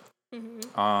 years.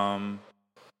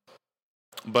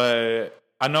 But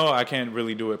I know I can't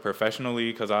really do it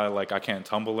professionally because I can't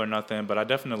tumble or nothing, but I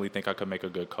definitely think I could make a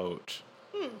good coach.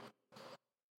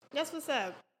 That's what's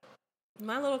up.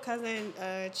 My little cousin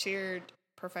cheered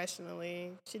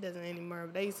professionally. She doesn't anymore,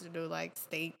 but they used to do like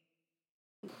state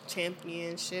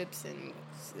championships and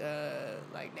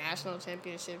like national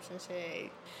championships and shit.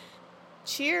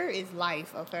 Cheer is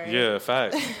life, okay? Yeah,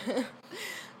 fact.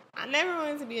 I never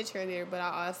wanted to be a cheerleader, but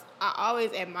I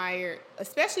always admired,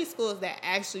 especially schools that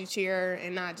actually cheer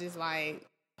and not just like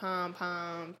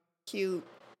pom cute.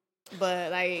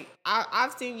 But like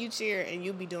I've seen you cheer and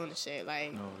you be doing the shit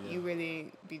like you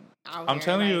really be out I'm here,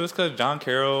 telling like, you, it's because John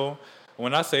Carroll.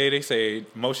 When I say, they say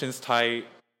motions tight,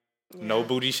 no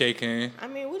booty shaking. I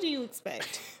mean, what do you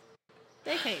expect?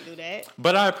 They can't do that.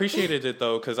 But I appreciated it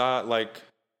though, because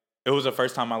it was the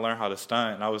first time I learned how to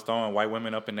stunt, and I was throwing white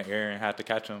women up in the air and had to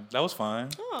catch them. That was fun.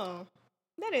 Oh,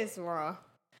 that is raw.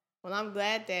 Well, I'm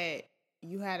glad that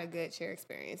you had a good cheer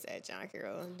experience at John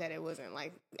Carroll, that it wasn't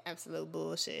like absolute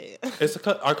bullshit.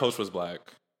 Our coach was black.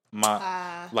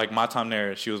 My time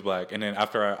there, she was black, and then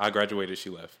after I graduated, she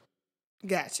left.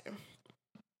 Gotcha.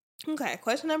 Okay,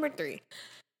 question number 3.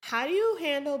 How do you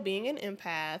handle being an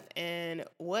empath, and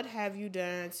what have you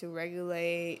done to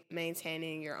regulate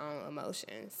maintaining your own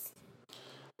emotions?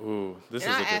 Ooh, this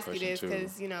and is I a good ask question you this too.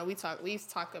 because we've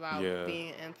talked about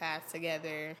being an empath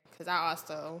together. Because I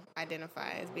also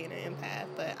identify as being an empath,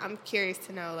 but I'm curious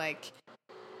to know like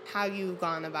how you've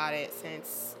gone about it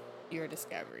since your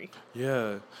discovery.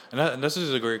 Yeah, and this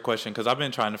is a great question because I've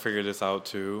been trying to figure this out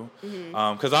too.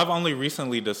 Because I've only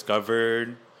recently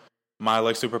discovered my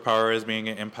like superpower as being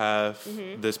an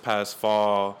empath this past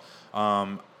fall,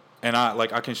 and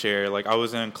I can share. Like I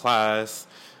was in class,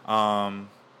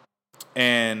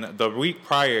 and the week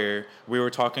prior we were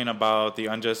talking about the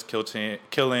unjust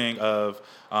killing of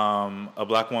a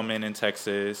black woman in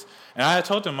Texas, and I had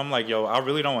told them, I'm like, yo, I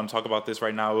really don't want to talk about this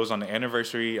right now. It was on the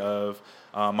anniversary of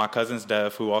my cousin's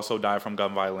death, who also died from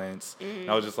gun violence.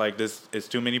 And I was just like, this is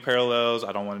too many parallels.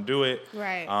 I don't want to do it.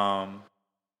 Right.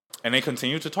 And they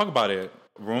continued to talk about it.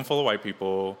 Room full of white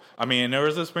people. I mean, there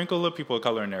was a sprinkle of people of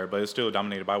color in there, but it's still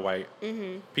dominated by white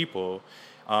people.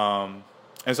 And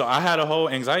so I had a whole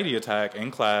anxiety attack in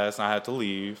class, and I had to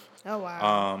leave. Oh,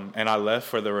 wow. And I left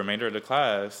for the remainder of the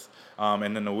class.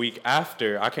 And then the week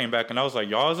after, I came back, and I was like,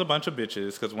 y'all is a bunch of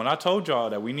bitches. Because when I told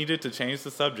y'all that we needed to change the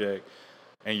subject,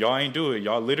 and y'all ain't do it,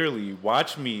 y'all literally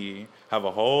watched me have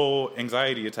a whole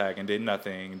anxiety attack and did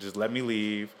nothing, and just let me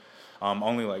leave.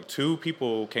 Only like 2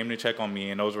 people came to check on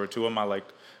me, and those were 2 of my like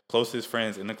closest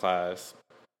friends in the class.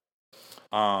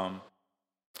 And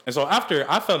so after,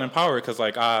 I felt empowered because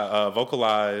like I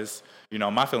vocalized,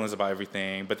 my feelings about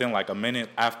everything. But then like a minute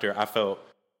after, I felt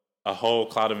a whole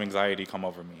cloud of anxiety come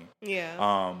over me.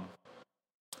 Yeah.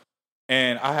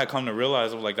 And I had come to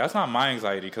realize, I was like, that's not my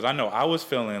anxiety, because I know I was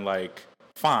feeling like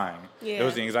fine. Yeah. It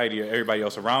was the anxiety of everybody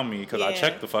else around me because I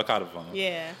checked the fuck out of them.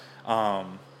 Yeah.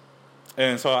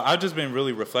 And so I've just been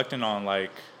really reflecting on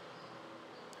like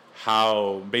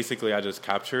how basically I just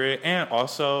capture it. And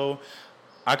also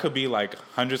I could be like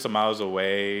hundreds of miles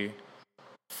away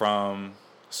from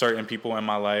certain people in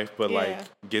my life, but like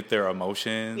get their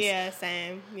emotions. Yeah,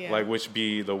 same. Yeah. Like, which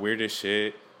be the weirdest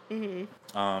shit. And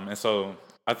so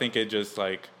I think it just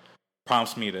like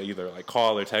prompts me to either like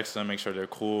call or text them, make sure they're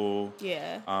cool.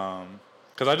 Yeah.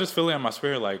 Because I just feel it in my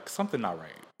spirit like something not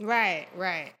right.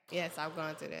 Right. Yes, I've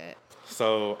gone through that.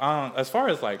 So, as far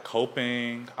as like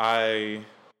coping, I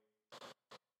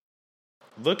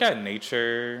look at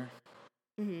nature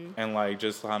and like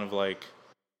just kind of like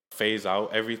phase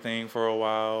out everything for a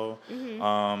while.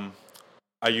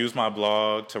 I use my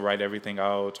blog to write everything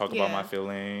out, talk about my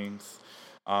feelings.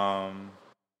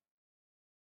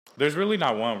 There's really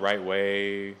not one right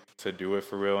way to do it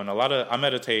for real, and I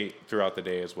meditate throughout the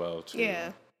day as well too.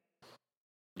 Yeah.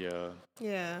 Yeah.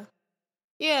 Yeah.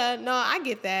 Yeah, no, I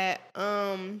get that.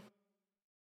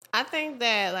 I think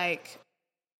that, like,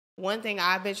 one thing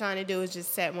I've been trying to do is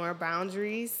just set more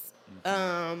boundaries.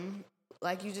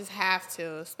 Like, you just have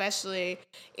to, especially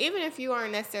even if you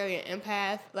aren't necessarily an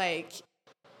empath, like,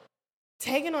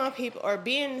 taking on people or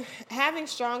having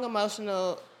strong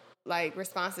emotional, like,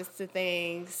 responses to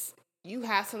things, you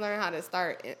have to learn how to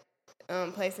start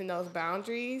placing those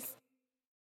boundaries.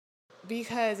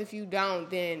 Because if you don't,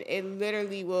 then it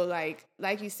literally will, like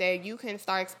you said, you can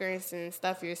start experiencing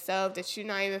stuff yourself that you're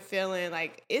not even feeling.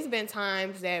 Like, it's been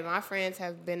times that my friends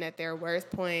have been at their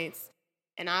worst points,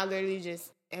 and I literally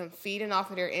just am feeding off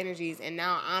of their energies, and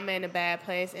now I'm in a bad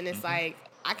place, and it's like,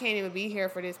 I can't even be here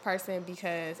for this person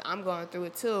because I'm going through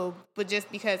it too, but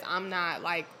just because I'm not,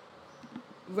 like,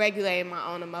 regulating my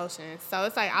own emotions. So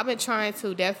it's like, I've been trying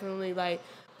to definitely, like,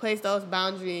 place those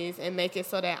boundaries and make it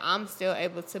so that I'm still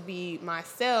able to be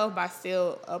myself by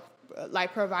still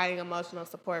like providing emotional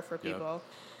support for people.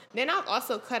 Then I've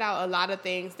also cut out a lot of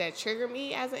things that trigger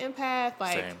me as an empath,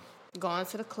 like going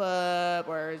to the club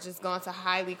or just going to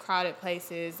highly crowded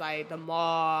places like the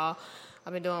mall.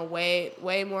 I've been doing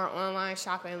way more online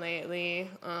shopping lately.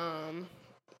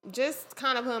 Just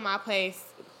kind of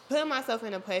putting myself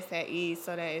in a place at ease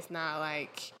so that it's not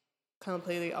like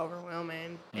completely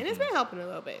overwhelming, and it's been helping a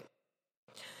little bit.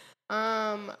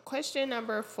 Question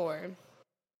number 4: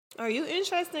 are you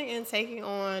interested in taking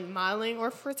on modeling or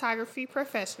photography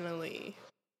professionally?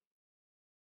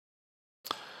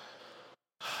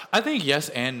 I think yes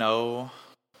and no.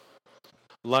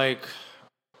 Like,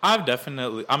 I'm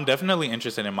definitely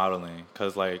interested in modeling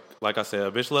because, like I said,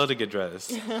 a bitch love to get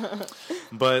dressed,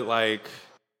 but like,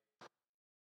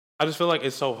 I just feel like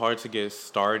it's so hard to get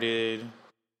started.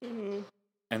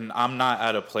 And I'm not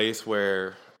at a place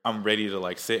where I'm ready to,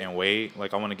 like, sit and wait.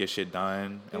 Like, I want to get shit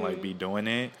done and, like, be doing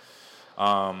it.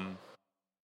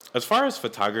 As far as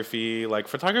photography, like,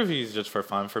 photography is just for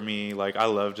fun for me. Like, I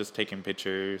love just taking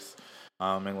pictures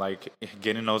and, like,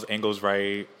 getting those angles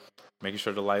right, making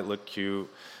sure the light look cute.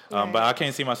 But I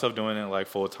can't see myself doing it, like,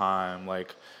 full time.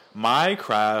 Like, my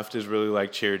craft is really,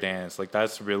 like, cheer dance. Like,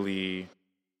 that's really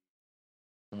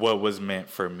what was meant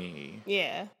for me.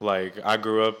 Yeah. Like, I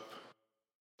grew up,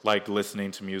 like,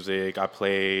 listening to music. I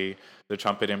played the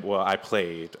trumpet and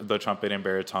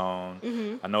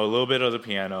baritone. I know a little bit of the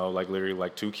piano, like literally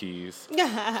like 2 keys.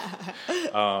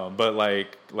 But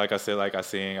like I said, like, I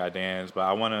sing, I dance, but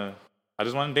I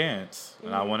just want to dance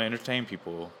and I want to entertain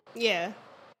people. Yeah.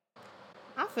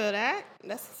 I feel that.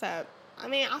 That's what's up. I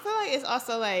mean, I feel like it's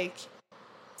also like,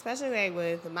 especially like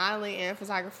with modeling and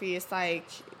photography, it's like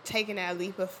taking that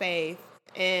leap of faith.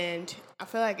 And I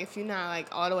feel like if you're not like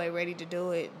all the way ready to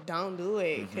do it, don't do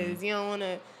it, because you don't want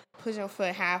to push your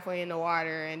foot halfway in the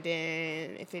water, and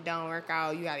then if it don't work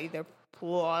out, you got to either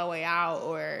pull all the way out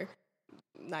or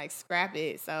like scrap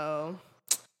it. So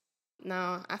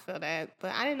no, I feel that.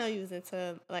 But I didn't know you was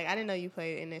into, like, I didn't know you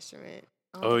played an instrument.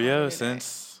 Oh yeah,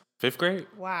 since 5th grade.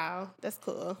 Wow, that's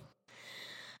cool.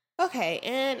 Okay,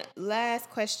 and last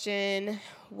question,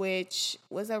 which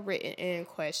was a written-in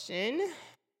question.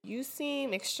 You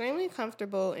seem extremely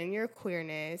comfortable in your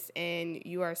queerness, and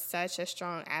you are such a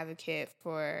strong advocate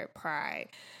for pride.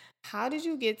 How did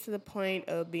you get to the point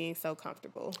of being so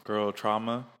comfortable? Girl,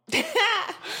 trauma.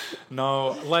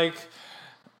 No, like,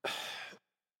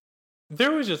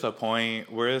 there was just a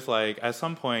point where it's like, at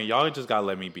some point, y'all just gotta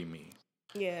let me be me.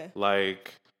 Yeah.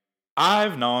 Like,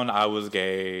 I've known I was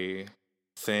gay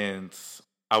since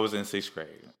I was in 6th grade.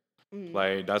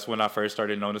 Like, that's when I first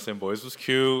started noticing boys was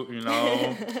cute, you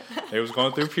know. They was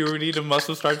going through puberty. The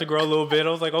muscles started to grow a little bit. I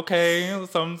was like, okay,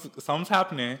 something's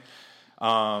happening.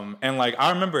 And, like,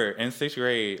 I remember in 6th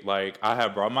grade, like, I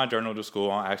had brought my journal to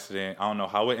school on accident. I don't know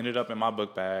how it ended up in my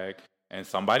book bag. And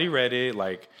somebody read it,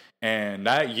 like, and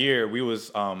that year we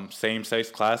was same-sex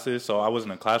classes, so I was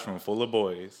in a classroom full of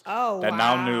boys. That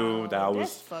now knew that I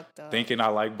was thinking I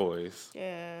like boys.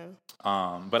 Yeah.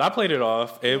 But I played it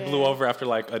off. It blew over after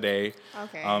like a day.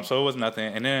 Okay. So it was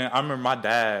nothing. And then I remember my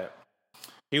dad,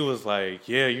 he was like,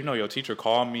 yeah, you know, your teacher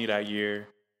called me that year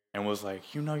and was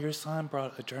like, you know, your son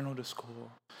brought a journal to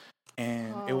school.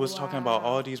 And it was talking about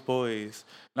all these boys.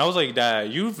 And I was like,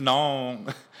 Dad, you've known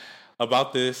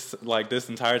about this like this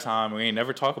entire time. We ain't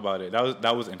never talk about it.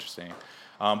 That was interesting.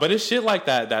 But it's shit like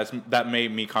that that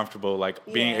made me comfortable, like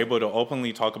being able to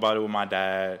openly talk about it with my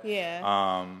dad.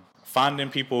 Yeah. Finding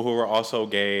people who were also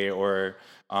gay or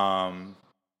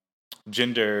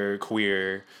gender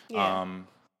queer.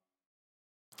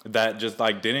 That just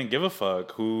like didn't give a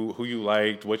fuck who you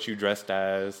liked, what you dressed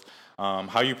as,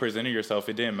 how you presented yourself.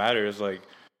 It didn't matter. It's like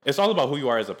it's all about who you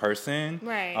are as a person.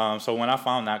 Right. So when I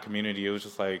found that community, it was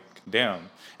just like, damn.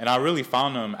 And I really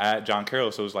found them at John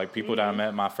Carroll. So it was like people that I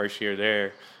met my first year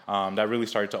there that really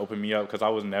started to open me up because I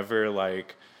was never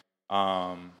like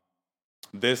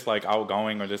this like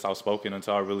outgoing or this outspoken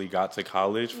until I really got to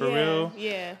college for real.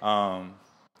 Yeah.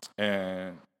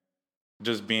 And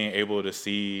just being able to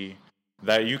see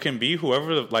that you can be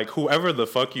whoever the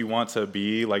fuck you want to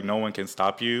be. Like no one can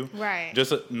stop you. Right.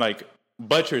 Just like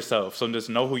but yourself. So just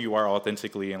know who you are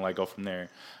authentically and like go from there.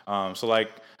 So like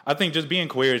I think just being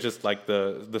queer is just like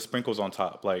the sprinkles on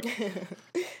top. Like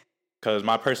because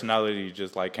my personality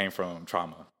just like came from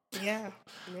trauma. Yeah.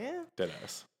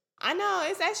 Deadass. I know.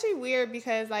 It's actually weird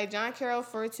because like John Carroll,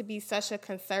 for it to be such a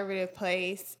conservative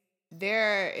place,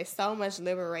 there is so much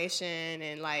liberation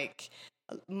and like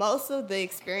most of the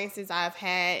experiences I've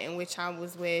had in which I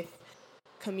was with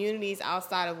communities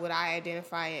outside of what I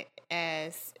identify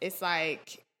as, it's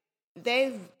like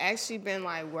they've actually been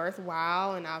like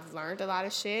worthwhile and I've learned a lot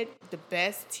of shit. The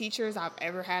best teachers I've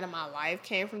ever had in my life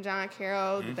came from John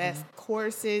Carroll. The best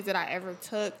courses that I ever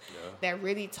took that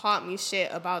really taught me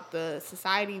shit about the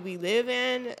society we live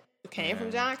in came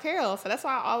from John Carroll. So that's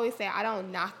why I always say I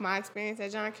don't knock my experience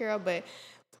at John Carroll, but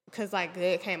because like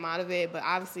good came out of it, but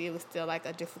obviously it was still like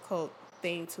a difficult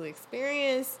thing to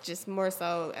experience, just more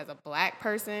so as a Black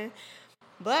person.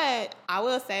 But I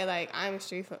will say like I'm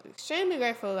extremely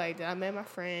grateful like that I met my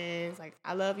friends. Like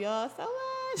I love y'all so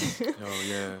much. Oh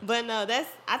yeah. But no,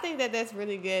 I think that's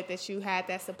really good that you had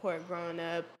that support growing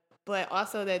up, but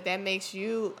also that makes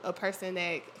you a person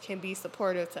that can be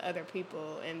supportive to other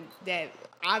people, and that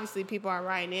obviously people are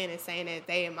writing in and saying that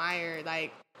they admire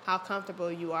like how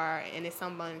comfortable you are, and it's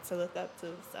someone to look up to.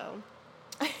 So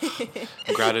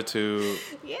gratitude.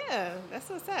 Yeah, that's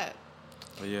what's up.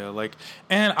 Yeah, like,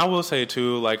 and I will say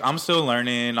too, like, I'm still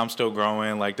learning, I'm still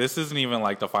growing. Like, this isn't even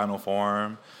like the final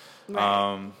form.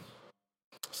 Right.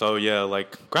 So yeah,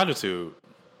 like, gratitude.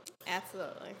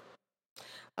 Absolutely.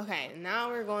 Okay, now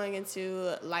we're going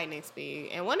into lightning speed.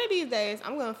 And one of these days,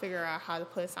 I'm going to figure out how to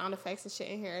put sound effects and shit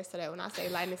in here so that when I say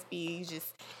lightning speed, you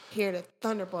just hear the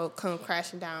thunderbolt come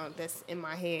crashing down that's in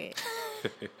my head.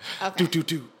 Okay.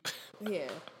 Do.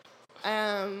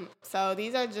 Yeah. So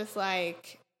these are just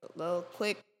like little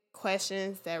quick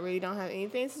questions that really don't have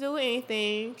anything to do with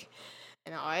anything.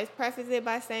 And I always preface it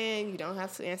by saying you don't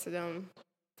have to answer them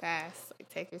fast. Like,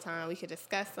 take your time. We could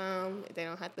discuss them. They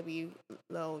don't have to be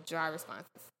little dry responses.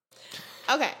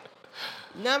 Okay.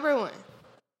 Number 1.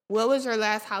 What was your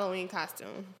last Halloween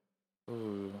costume?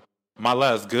 Ooh. My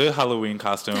last good Halloween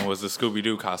costume was the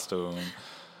Scooby-Doo costume.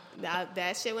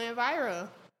 That shit went viral.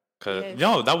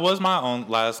 Yo, that was my own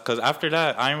last, because after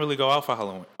that, I didn't really go out for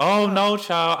Halloween. Oh, no,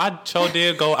 child. I sure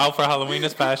did go out for Halloween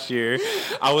this past year.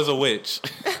 I was a witch.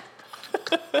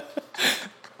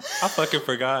 I fucking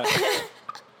forgot.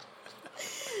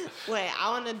 Wait, I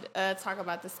want to talk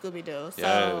about the Scooby-Doo. So,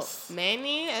 Yes.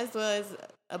 Manny, as well as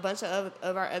a bunch of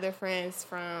our other friends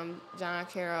from John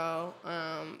Carroll,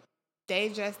 they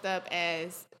dressed up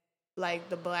as like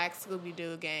the Black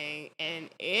Scooby-Doo gang, and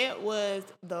it was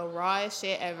the rawest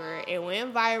shit ever. It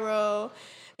went viral.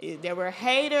 There were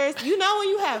haters. You know when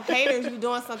you have haters, you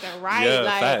doing something right. Yeah,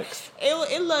 like facts.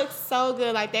 It looked so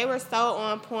good. Like they were so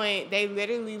on point. They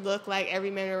literally looked like every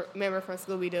member from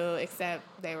Scooby-Doo except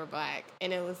they were Black,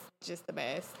 and it was just the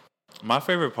best. My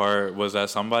favorite part was that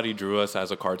somebody drew us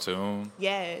as a cartoon.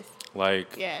 Yes.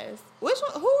 Like, Yes. Which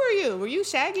one? Who were you? Were you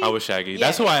Shaggy? I was Shaggy. Yeah.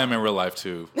 That's who I am in real life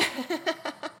too.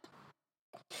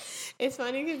 It's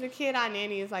funny because the kid I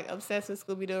nanny is like obsessed with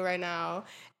Scooby-Doo right now,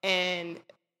 and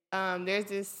there's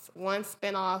this one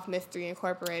spinoff, Mystery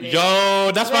Incorporated.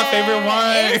 Yo, that's my favorite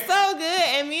one. It's so good,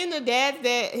 and me and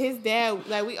his dad,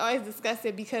 like we always discuss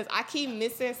it because I keep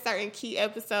missing certain key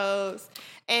episodes,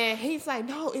 and he's like,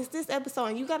 "No, it's this episode,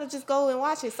 and you gotta just go and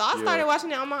watch it." So I started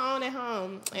watching it on my own at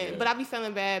home, but I be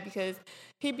feeling bad because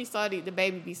he be salty, the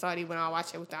baby be salty when I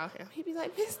watch it without him. He be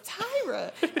like, "Miss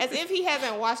Tyra," as if he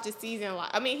hasn't watched the season.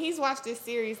 Like, I mean, he's watched this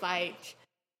series like.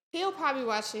 He'll probably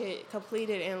watch it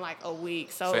completed in like a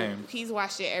week. So Same. He's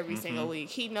watched it every single week.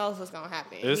 He knows what's gonna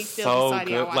happen. It's He still so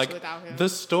decided I good. watch Like it without him. the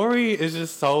story is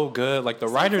just so good. Like the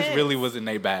writers intense. really was in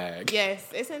their bag. Yes,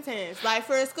 it's intense. Like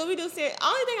for a Scooby-Doo series,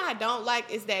 only thing I don't like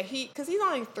is that because he's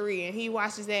only 3 and he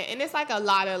watches that, and it's like a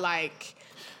lot of like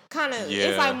kind of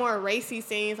it's like more racy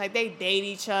scenes. Like they date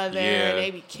each other, and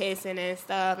they be kissing and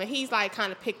stuff, and he's like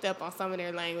kind of picked up on some of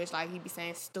their language. Like he be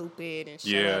saying stupid and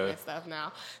shut up and stuff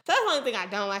now. So that's the only thing I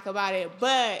don't like about it.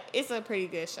 But it's a pretty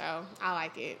good show. I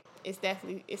like it.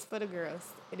 It's for the girls.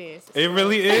 It is. It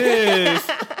really is.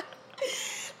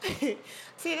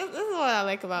 See, this is what I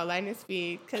like about Lightning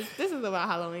Speed, because this is about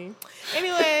Halloween.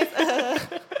 Anyways,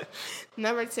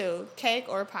 number 2, cake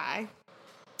or pie?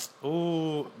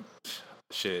 Ooh,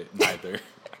 shit, neither.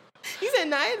 You said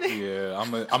neither?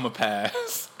 Yeah, I'm a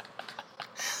pass.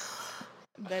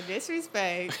 The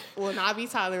disrespect will not be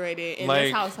tolerated in Like,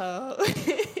 this household.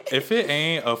 If it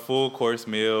ain't a full course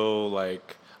meal,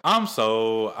 like, I'm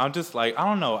just like, I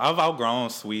don't know. I've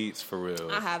outgrown sweets for real.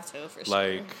 I have to, for sure.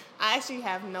 Like, I actually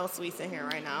have no sweets in here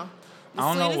right now. The I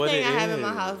don't know sweetest what thing it I have in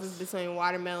my is. house is between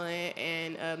watermelon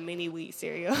and a mini wheat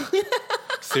cereal.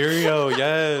 cereal,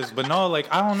 yes. But no,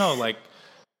 like, I don't know. Like,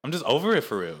 I'm just over it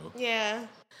for real. Yeah.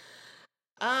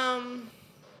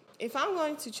 If I'm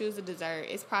going to choose a dessert,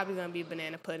 it's probably going to be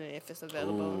banana pudding if it's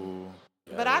available. Ooh,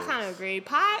 yes. But I kind of agree.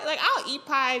 Pie, like, I'll eat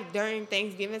pie during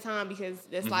Thanksgiving time because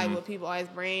that's like what people always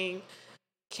bring.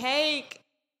 Cake,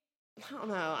 I don't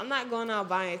know. I'm not going out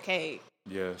buying cake.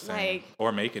 Yeah, same. Like,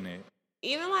 or making it.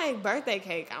 even like birthday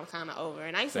cake, I'm kind of over.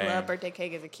 And I used to Same. love birthday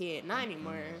cake as a kid. Not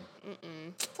anymore.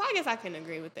 So I guess I can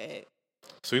agree with that.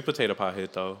 Sweet potato pie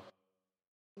hit, though.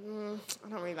 I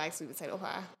don't really like sweet potato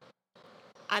pie.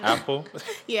 I know. Apple?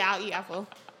 Yeah, I'll eat apple.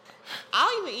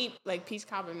 I'll even eat like peach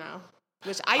cobbler now,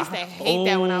 which I used to hate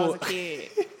that when I was a kid.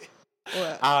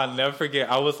 What? I'll never forget.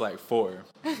 I was like 4,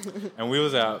 and we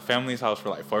was at family's house for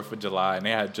like 4th of July, and they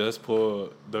had just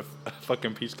pulled the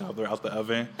fucking peach cobbler out the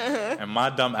oven, and my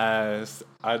dumb ass,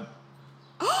 I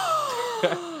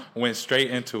went straight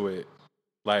into it.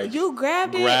 Like, You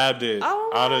grabbed it?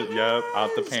 Oh out my of out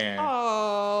the gosh. pan.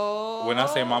 Oh. When I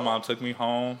say my mom took me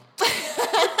home,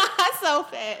 So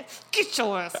fast. Get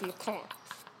your ass in the car.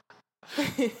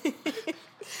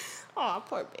 Oh,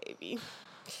 poor baby.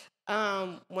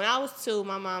 When I was 2,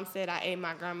 my mom said I ate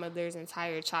my grandmother's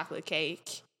entire chocolate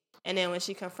cake. And then when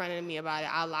she confronted me about it,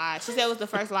 I lied. She said it was the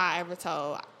first lie I ever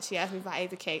told. She asked me if I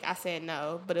ate the cake. I said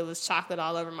no, but it was chocolate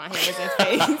all over my hands and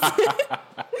face.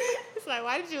 It's like,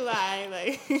 why did you lie?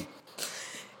 Like,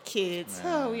 kids.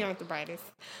 Man. Oh, we aren't the brightest.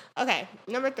 Okay,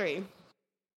 number 3.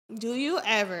 Do you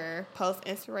ever post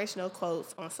inspirational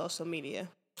quotes on social media?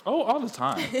 oh, all the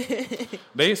time.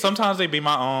 Sometimes they be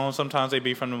my own. Sometimes they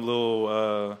be from the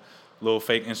little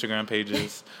fake Instagram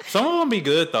pages. Some of them be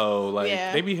good though. Like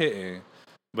they be hitting.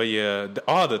 But yeah,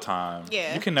 all the time.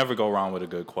 Yeah. You can never go wrong with a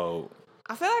good quote.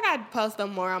 I feel like I'd post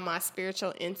them more on my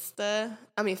spiritual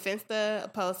Finsta,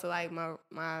 opposed to like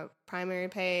my primary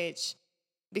page,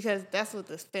 because that's what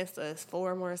the Finsta is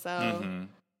for more so. Mm-hmm.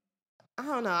 I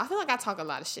don't know. I feel like I talk a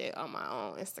lot of shit on my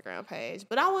own Instagram page,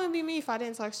 but I wouldn't be me if I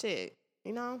didn't talk shit,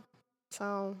 you know?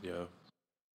 So, yeah.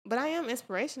 But I am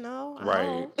inspirational.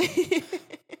 Right.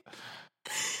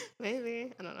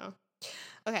 Maybe. I don't know.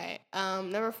 Okay.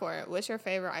 Number 4. What's your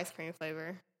favorite ice cream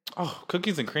flavor? Oh,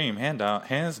 cookies and cream,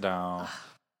 hands down.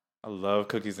 I love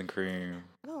cookies and cream.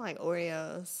 I don't like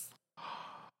Oreos.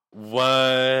 What?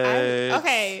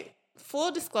 Okay.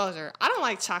 Full disclosure. I don't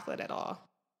like chocolate at all.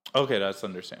 Okay, that's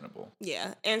understandable.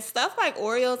 Yeah. And stuff like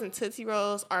Oreos and Tootsie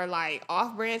Rolls are like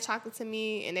off-brand chocolate to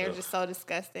me, and they're just so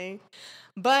disgusting.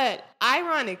 But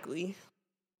ironically,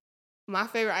 my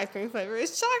favorite ice cream flavor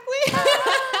is chocolate.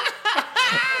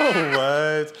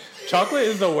 What? Chocolate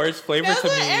is the worst flavor That's to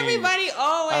what me. everybody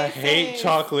always I hate says.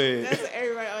 chocolate. That's what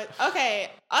everybody always... Okay.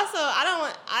 Also,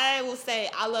 I will say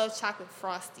I love chocolate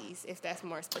Frosties, if that's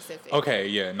more specific. Okay,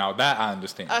 yeah. Now that I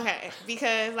understand. Okay.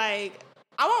 Because, like,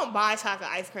 I won't buy chocolate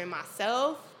ice cream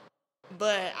myself,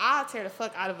 but I'll tear the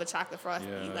fuck out of a chocolate Frosty.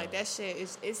 Yeah. Like, that shit,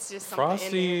 it's just something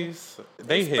in there. Frosties,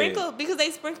 they hit. Because they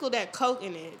sprinkle that Coke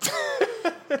in it.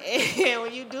 And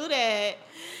when you do that,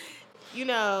 you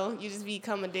know, you just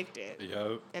become addicted.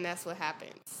 Yep. And that's what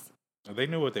happens. They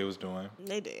knew what they was doing.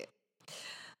 They did.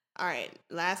 All right,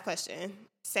 last question.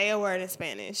 Say a word in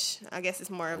Spanish. I guess it's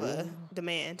more of a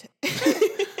demand.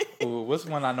 Ooh, what's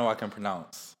one I know I can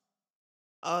pronounce?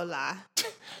 Hola.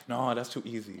 No, that's too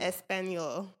easy.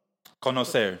 Español.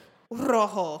 Conocer.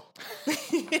 Rojo.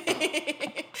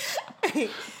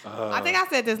 I think I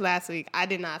said this last week. I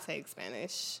did not take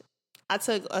Spanish. I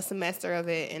took a semester of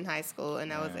it in high school,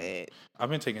 and that was it. I've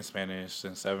been taking Spanish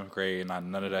since 7th grade,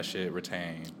 and none of that shit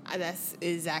retained. That's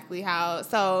exactly how.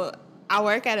 So I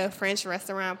work at a French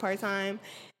restaurant part-time,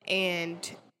 and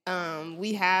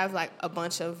we have like a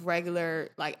bunch of regular,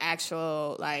 like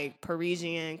actual, like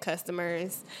Parisian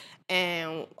customers.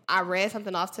 And I read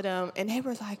something off to them, and they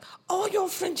were like, "Oh, your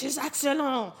French is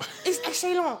excellent. It's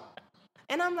excellent."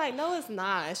 And I'm like, "No, it's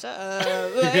not. Shut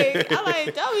up." Like, I'm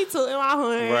like, "Don't be tooting my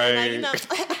horn." Right. Like, you know,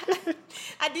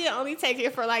 I did only take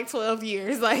it for like 12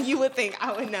 years. Like, you would think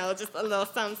I would know just a little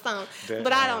something.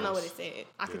 But I don't know what it said.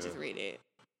 I could just read it.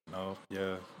 No,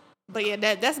 yeah. But yeah,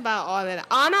 that's about all that.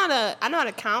 I know how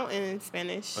to count in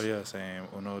Spanish. Oh yeah, same.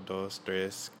 1, 2, 3,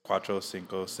 4, 5,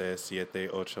 6, 7, 8,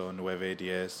 9, 10, 11,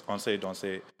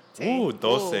 12. Ooh,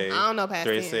 12. I don't know past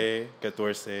 13,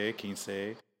 14,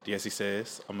 15, 16.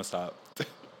 I'm gonna stop.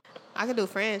 I can do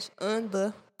French. 1, 2,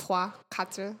 3, 4,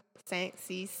 5,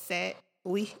 6, 7,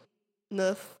 8,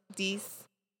 9, 10,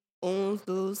 11,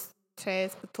 12, 13,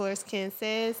 14, 15,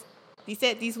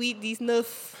 16, 17, 18, 19.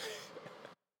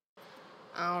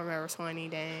 I don't remember 20,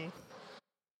 dang.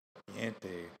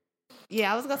 Niente.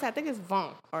 Yeah, I was gonna say I think it's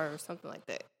vent or something like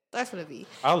that. That's what it be.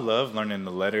 I love learning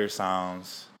the letter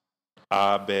sounds.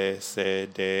 A, B, C,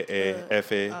 D, E, F,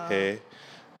 G.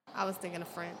 I was thinking of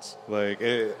French. Like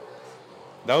it.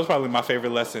 That was probably my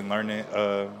favorite lesson learning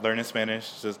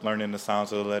Spanish. Just learning the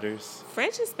sounds of the letters.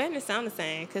 French and Spanish sound the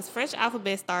same because French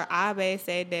alphabet start A, B,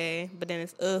 C, D, but then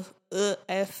it's E,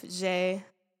 F, G, H,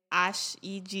 I,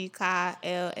 J, K,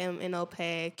 L, M, N, O,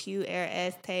 P, Q, R,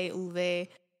 S, T, U, V,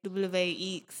 W,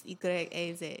 X, Y,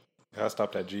 A, Z. I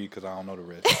stopped at G because I don't know the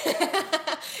rest.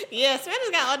 Yeah, Spanish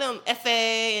got all them F,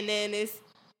 A, and then it's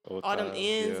all them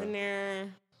N's yeah. in there.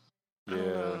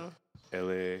 Yeah.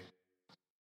 LA.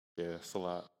 Yeah, it's a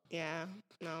lot. Yeah,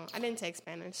 no, I didn't take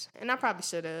Spanish, and I probably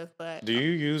should have, but... Do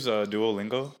you use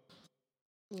Duolingo?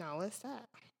 No, what's that?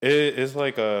 It's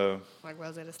like Like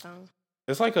Rosetta Stone?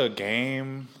 it's like a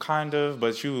game, kind of,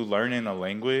 but you learning a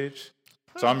language.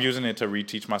 So I'm using it to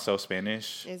reteach myself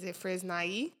Spanish. Is it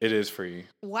Fresnai? It is free.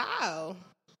 Wow.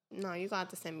 No, you're going to have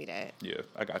to send me that. Yeah,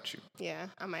 I got you. Yeah,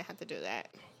 I might have to do that.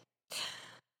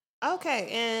 Okay,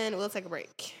 and we'll take a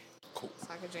break. Cool. So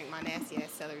I can drink my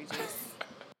nasty-ass celery juice.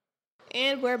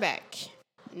 And we're back.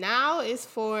 Now is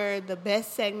for the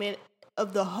best segment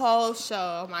of the whole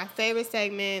show. My favorite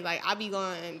segment. Like, I'll be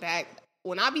going back.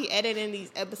 When I be editing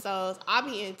these episodes, I'll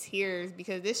be in tears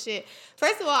because this shit...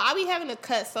 First of all, I'll be having to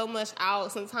cut so much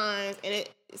out sometimes. And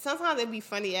sometimes it be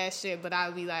funny-ass shit, but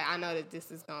I'll be like, I know that this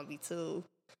is going to be too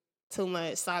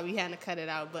much, so I'll be having to cut it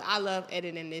out. But I love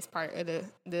editing this part of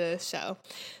the show.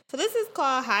 So this is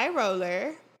called High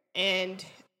Roller. And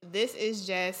this is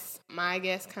just my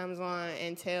guest comes on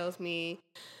and tells me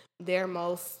their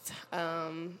most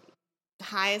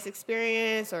highest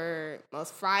experience or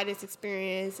most friedest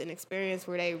experience, an experience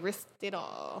where they risked it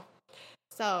all.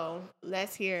 So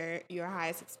let's hear your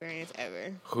highest experience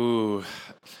ever. Ooh.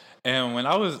 And when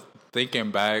I was thinking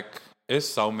back, it's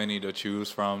so many to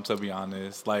choose from, to be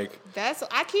honest. Like,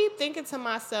 I keep thinking to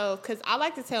myself, because I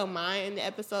like to tell mine in the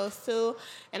episodes too.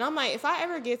 And I'm like, if I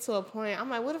ever get to a point, I'm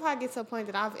like, what if I get to a point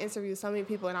that I've interviewed so many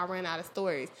people and I ran out of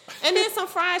stories? And then some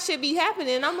fried shit be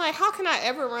happening. And I'm like, how can I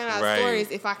ever run out of stories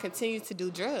if I continue to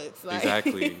do drugs? Like,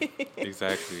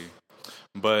 Exactly.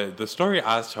 But the story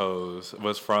I chose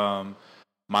was from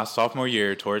my sophomore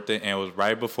year toward the end. It was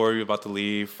right before we were about to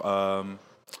leave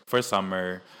for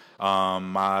summer.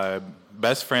 My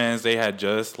best friends, they had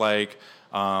just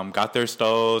got their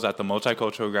stoves at the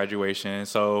multicultural graduation,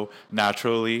 so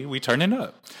naturally we turning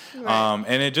up. Right.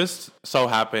 And it just so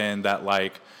happened that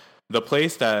the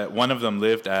place that one of them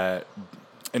lived at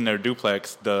in their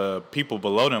duplex, the people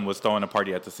below them was throwing a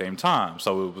party at the same time,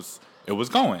 so it was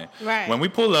going. Right. When we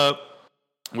pull up,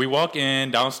 we walk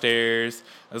in downstairs.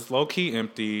 It's low key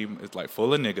empty. It's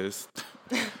full of niggas.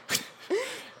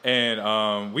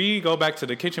 And we go back to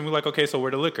the kitchen. We're like, okay, so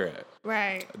where the liquor at?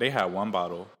 Right. They had one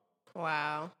bottle.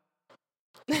 Wow.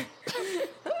 And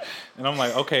I'm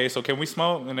like, okay, so can we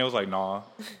smoke? And they was like, nah.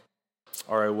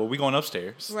 All right, well, we going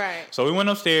upstairs. Right. So we went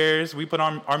upstairs. We put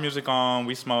our music on.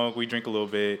 We smoke. We drink a little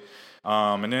bit.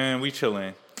 And then we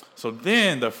chilling. So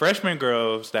then the freshman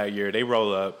girls that year, they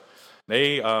roll up.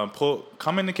 They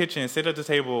come in the kitchen, sit at the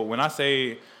table. When I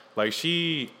say,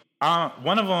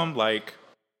 one of them,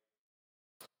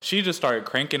 she just started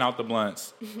cranking out the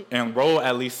blunts and rolled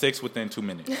at least 6 within 2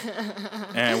 minutes.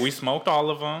 And we smoked all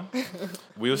of them.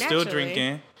 We were still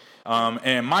drinking.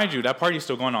 And mind you, that party's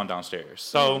still going on downstairs.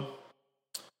 So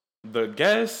the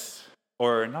guests,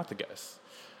 or not the guests,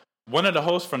 one of the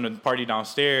hosts from the party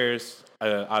downstairs,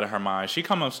 out of her mind, she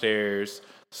come upstairs,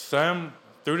 slammed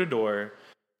through the door,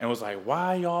 and was like,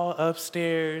 why y'all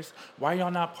upstairs? Why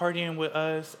y'all not partying with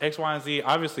us? X, Y, and Z.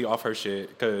 Obviously off her shit,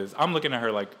 because I'm looking at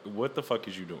her like, what the fuck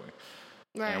is you doing?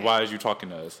 Right. And why is you talking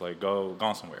to us? Go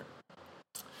on somewhere.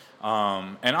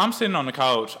 And I'm sitting on the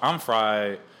couch. I'm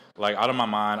fried, out of my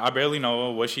mind. I barely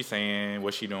know what she's saying,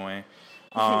 what she doing.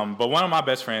 But one of my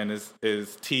best friends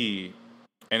is T,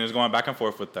 and is going back and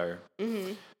forth with her.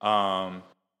 Mm-hmm.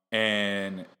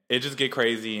 And it just get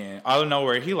crazy. And out of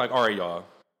nowhere, he all right, y'all.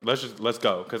 Let's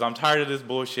go, because I'm tired of this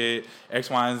bullshit,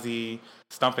 X, Y, and Z,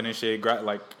 stumping and shit,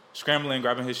 scrambling,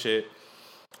 grabbing his shit.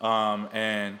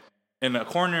 And in the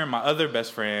corner, my other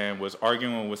best friend was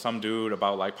arguing with some dude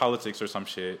about like politics or some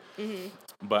shit. Mm-hmm.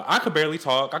 But I could barely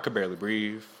talk. I could barely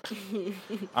breathe.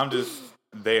 I'm just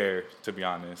there, to be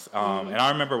honest. And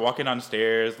I remember walking down the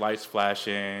stairs, lights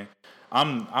flashing.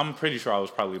 I'm pretty sure I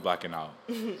was probably blacking out.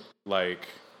 Like,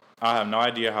 I have no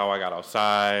idea how I got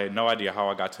outside. No idea how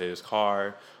I got to his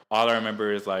car. All I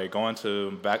remember is like going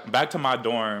to back to my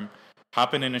dorm,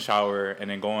 hopping in the shower, and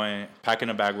then packing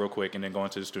a bag real quick, and then going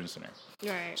to the student center.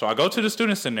 Right. So I go to the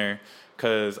student center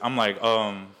because I'm like,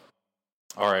 all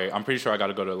right, I'm pretty sure I got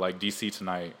to go to like DC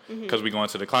tonight because we going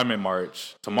to the climate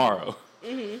march tomorrow.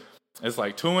 Mm-hmm. It's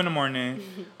like 2 a.m.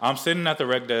 Mm-hmm. I'm sitting at the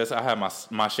rec desk. I had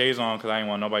my shades on because I didn't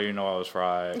want nobody to know I was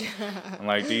fried. And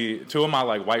like two of my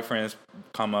like white friends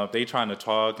come up. They trying to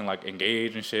talk and like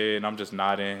engage and shit. And I'm just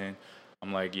nodding.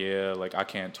 I'm like, yeah, like I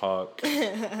can't talk.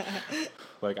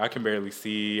 Like I can barely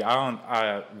see.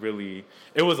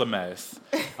 It was a mess.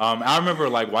 I remember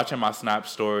like watching my Snap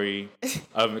story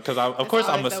because of course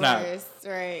I'm a Snap. Worst,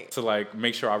 right. To like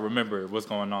make sure I remember what's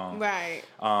going on. Right.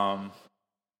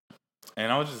 And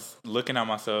I was just looking at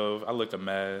myself. I looked a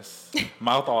mess.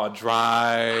 Mouth all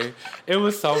dry. It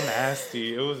was so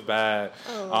nasty. It was bad.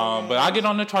 But I get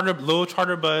on the little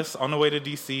charter bus on the way to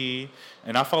DC,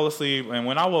 and I fall asleep. And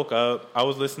when I woke up, I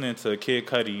was listening to Kid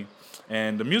Cudi,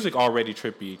 and the music already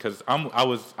trippy because I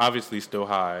was obviously still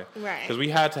high. Right. Because we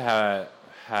had to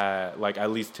had like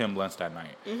at least 10 blunts that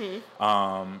night.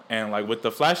 Mm-hmm. And like with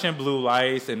the flashing blue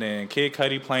lights and then Kid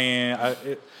Cudi playing,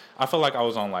 I felt like I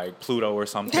was on like Pluto or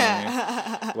something.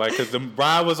 Like, cause the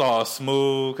ride was all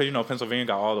smooth. Cause you know Pennsylvania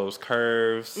got all those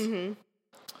curves. Mm-hmm.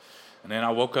 And then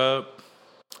I woke up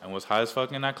and was high as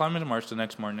fuck in that climate march the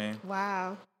next morning.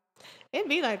 Wow, it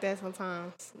be like that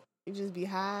sometimes. You just be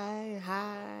high and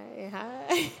high and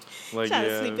high. Like, try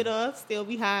to sleep it off, still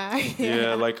be high.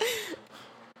 Yeah, like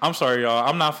I'm sorry, y'all.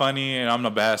 I'm not funny and I'm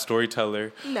a bad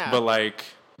storyteller. No, but like.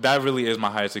 That really is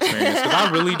my highest experience because I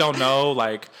really don't know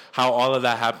like how all of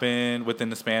that happened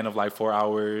within the span of like 4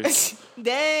 hours.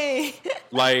 Dang.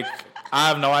 Like I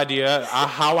have no idea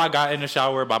how I got in the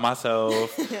shower by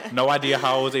myself. No idea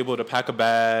how I was able to pack a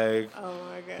bag. Oh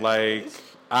my god. Like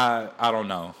I don't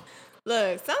know.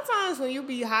 Look, sometimes when you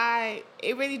be high,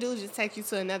 it really do just take you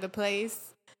to another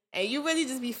place, and you really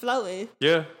just be floating.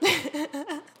 Yeah.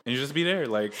 And you just be there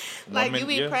like you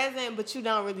be present, but you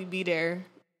don't really be there.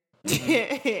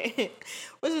 Mm-hmm.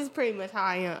 Which is pretty much how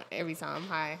I am every time I'm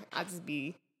high. I just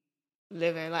be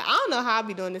living. Like, I don't know how I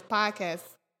be doing this podcast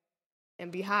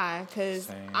and be high because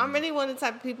I'm really one of the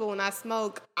type of people when I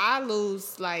smoke, I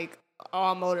lose like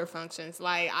all motor functions.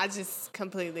 Like, I just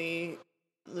completely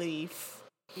leave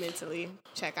mentally,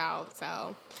 check out.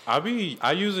 So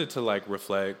I use it to like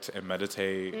reflect and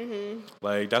meditate. Mm-hmm.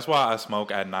 Like that's why I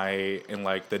smoke at night in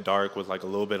like the dark with like a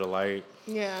little bit of light.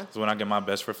 Yeah, it's when I get my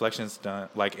best reflections done.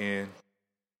 Like in.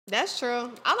 That's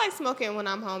true. I like smoking when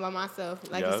I'm home by myself.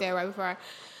 Like you said right before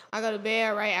I go to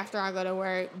bed, right after I go to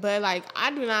work. But like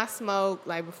I do not smoke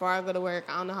like before I go to work.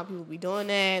 I don't know how people be doing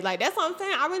that. Like that's what I'm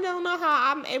saying. I really don't know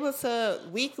how I'm able to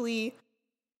weekly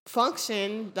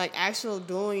function like actually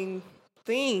doing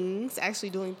things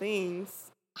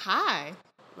high.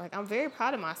 Like I'm very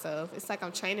proud of myself. It's like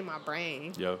I'm training my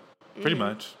brain. Yeah, pretty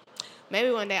much. Maybe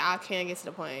one day I can get to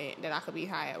the point that I could be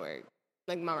high at work,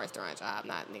 like my restaurant job,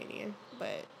 not nannying.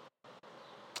 But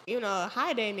you know, a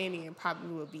high day nannying probably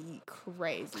would be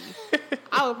crazy.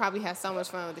 I would probably have so much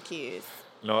fun with the kids.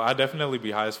 No, I'd definitely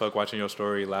be high as fuck watching your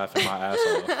story, laughing my ass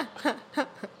off.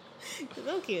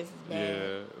 Those kids is bad.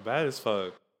 Yeah, bad as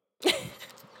fuck.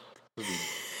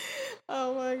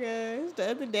 Oh my gosh. The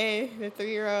other day, the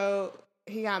 3-year-old,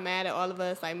 he got mad at all of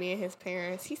us, like me and his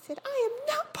parents. He said, I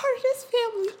am not part of this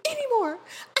family anymore.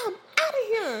 I'm out of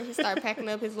here. He started packing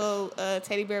up his little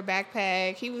teddy bear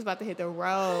backpack. He was about to hit the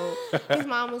road. His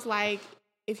mom was like,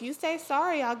 if you say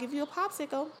sorry, I'll give you a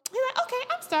popsicle. He's like, okay,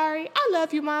 I'm sorry. I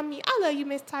love you, Mommy. I love you,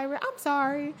 Miss Tyra. I'm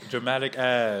sorry. Dramatic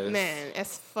ass. Man,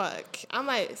 as fuck. I'm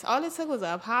like, all it took was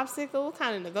a popsicle? What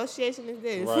kind of negotiation is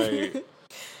this? Right.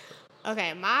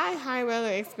 Okay, my high roller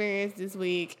experience this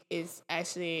week is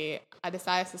actually, I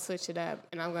decided to switch it up,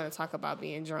 and I'm going to talk about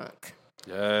being drunk.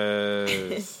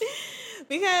 Yes.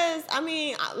 Because, I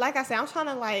mean, like I said, I'm trying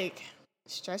to, like,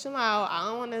 stretch them out. I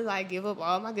don't want to, like, give up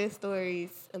all my good stories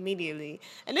immediately.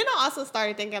 And then I also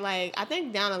started thinking, like, I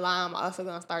think down the line, I'm also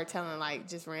going to start telling, like,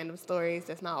 just random stories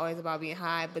that's not always about being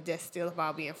high, but that's still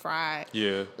about being fried.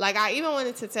 Yeah. Like, I even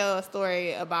wanted to tell a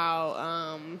story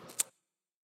about,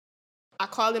 I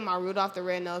called it my Rudolph the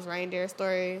Red-Nosed Reindeer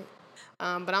story, but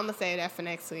I'm going to save that for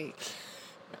next week.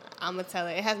 I'm going to tell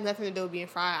it. It has nothing to do with being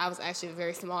fried. I was actually a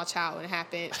very small child when it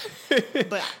happened.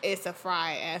 But it's a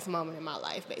fried-ass moment in my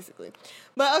life, basically.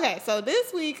 But, okay, so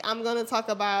this week I'm going to talk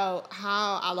about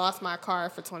how I lost my car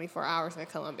for 24 hours in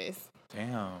Columbus.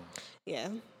 Damn. Yeah.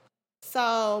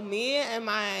 So, me and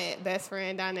my best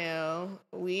friend, Donnell,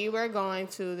 we were going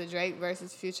to the Drake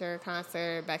versus Future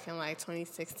concert back in, like,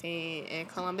 2016 in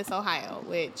Columbus, Ohio,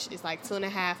 which is, like,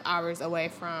 2.5 hours away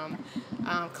from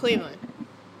Cleveland.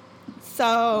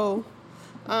 So,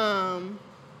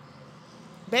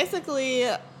 basically,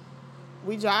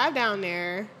 we drive down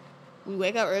there. We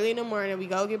wake up early in the morning. We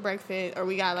go get breakfast, or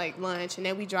we got, like, lunch, and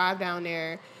then we drive down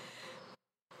there.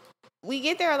 We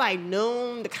get there like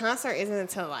noon. The concert isn't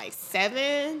until like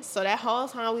 7. So that whole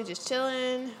time we just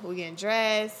chilling. We getting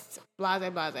dressed.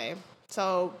 Blase.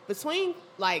 So between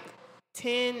like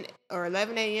 10 or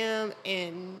 11 a.m.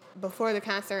 and before the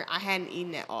concert, I hadn't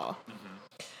eaten at all.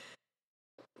 Mm-hmm.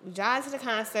 We drive to the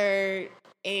concert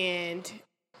and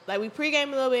like we pregame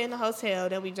a little bit in the hotel.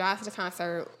 Then we drive to the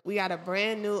concert. We got a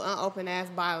brand new unopened ass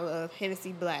bottle of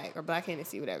Hennessy Black or Black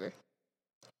Hennessy, whatever.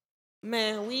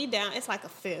 Man, we down, it's like a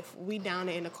fifth. We down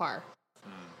it in the car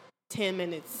 10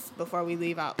 minutes before we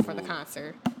leave out for the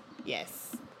concert.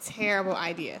 Yes. Terrible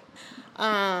idea.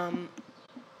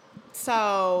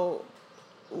 So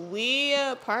we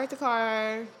park the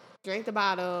car, drink the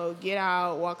bottle, get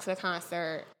out, walk to the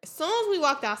concert. As soon as we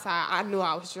walked outside, I knew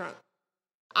I was drunk.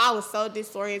 I was so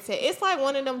disoriented. It's like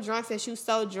one of them drunks that you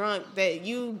so drunk that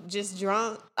you just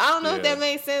drunk. I don't know if that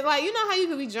makes sense. Like, you know how you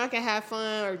could be drunk and have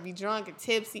fun or be drunk and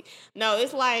tipsy? No,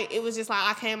 it's like, it was just like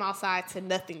I came outside to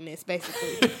nothingness,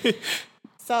 basically.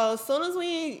 So as soon as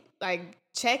we, like,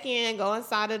 check in, go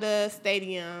inside of the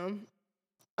stadium,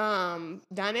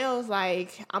 Donnell was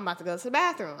like, I'm about to go to the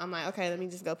bathroom. I'm like, okay, let me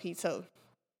just go pee too.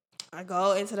 I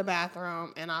go into the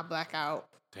bathroom and I black out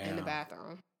in the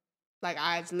bathroom. Like,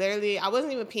 I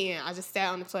wasn't even peeing. I just sat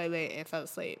on the toilet and fell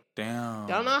asleep. Damn.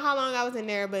 Don't know how long I was in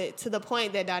there, but to the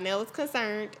point that Donnell was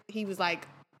concerned. He was, like,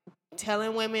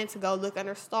 telling women to go look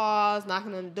under stalls,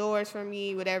 knocking on the doors for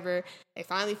me, whatever. They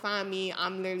finally find me.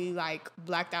 I'm literally, like,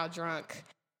 blacked out drunk.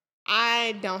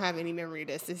 I don't have any memory of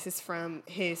this. This is from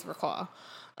his recall.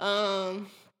 I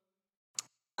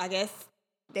guess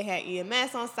they had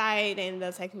EMS on site. They ended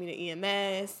up taking me to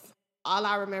EMS. All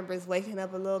I remember is waking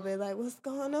up a little bit like, what's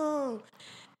going on?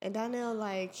 And Donnell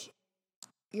like,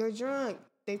 you're drunk.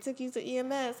 They took you to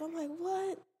EMS. I'm like,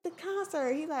 what? The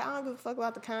concert. He's like, I don't give a fuck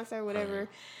about the concert, whatever. Right.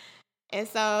 And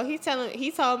so he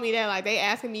told me that like they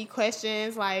asking me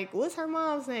questions like, what's her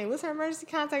mom's name? What's her emergency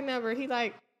contact number? He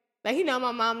like he know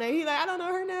my mom's name. He like, I don't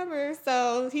know her number.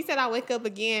 So he said I wake up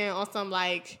again on some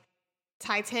like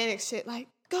Titanic shit, like,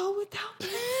 go without me.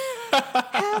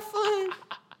 Have fun.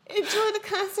 Enjoy the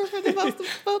concert for the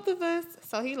both of us.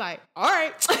 So he like, all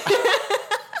right.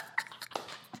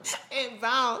 And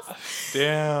bounce.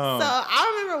 Damn. So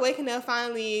I remember waking up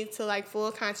finally to like full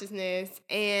consciousness,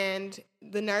 and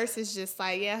the nurse is just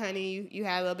like, yeah, honey, you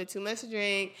had a little bit too much to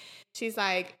drink. She's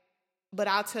like, but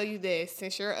I'll tell you this,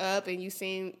 since you're up and you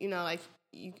seem, you know, like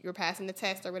you're passing the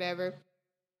test or whatever,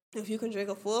 if you can drink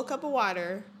a full cup of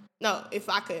water, no, if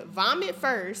I could vomit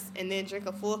first and then drink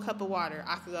a full cup of water,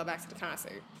 I could go back to the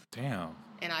concert. Damn.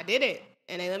 And I did it.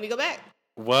 And they let me go back.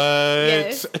 What?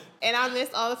 Yes. And I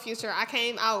missed all the Future. I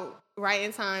came out right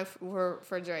in time for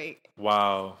Drake.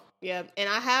 Wow. Yep. And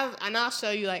I'll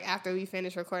show you like after we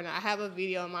finish recording, I have a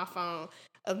video on my phone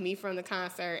of me from the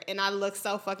concert, and I look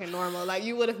so fucking normal. Like,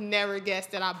 you would have never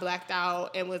guessed that I blacked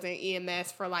out and was in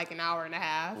EMS for like an hour and a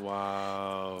half.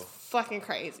 Wow. Fucking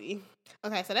crazy.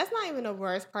 Okay, so that's not even the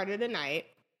worst part of the night.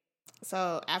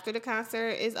 So after the concert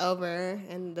is over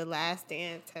and the last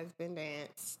dance has been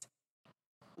danced,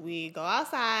 we go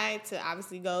outside to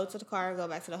obviously go to the car and go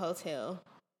back to the hotel.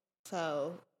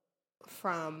 So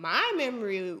from my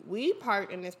memory, we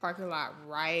parked in this parking lot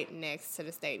right next to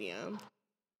the stadium.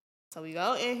 So we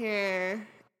go in here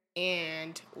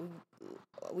and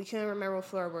we couldn't remember what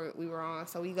floor we were on.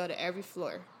 So we go to every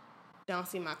floor. Don't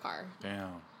see my car.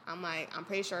 Damn. I'm like, I'm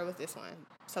pretty sure it was this one.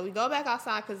 So we go back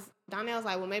outside because Donnell's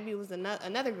like, well, maybe it was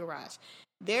another garage.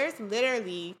 There's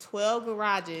literally 12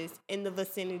 garages in the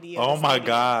vicinity of the stadium. Oh, my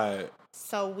God.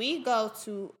 So we go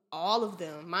to all of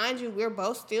them. Mind you, we're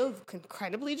both still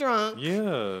incredibly drunk.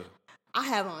 Yeah. I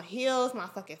have on heels. My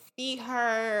fucking feet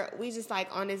hurt. We just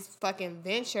like on this fucking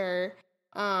venture.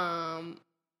 And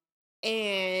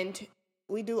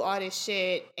we do all this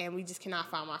shit and we just cannot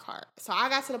find my car. So I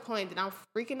got to the point that I'm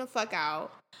freaking the fuck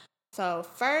out. So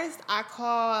first I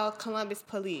call Columbus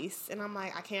police and I'm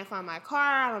like, I can't find my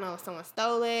car. I don't know if someone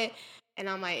stole it. And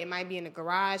I'm like, it might be in the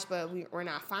garage, but we're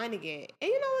not finding it. And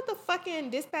you know what the fucking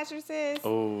dispatcher says?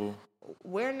 Oh.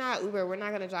 we're not Uber. We're not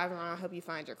going to drive around and help you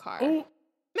find your car. Ooh.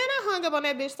 Man, I hung up on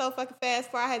that bitch so fucking fast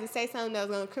before I had to say something that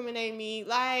was going to incriminate me.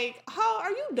 Like, how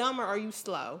are you dumb or are you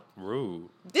slow? Rude.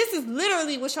 This is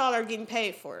literally what y'all are getting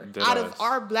paid for out of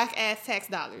our black ass tax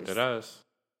dollars. Deadass.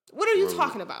 What are you Rude.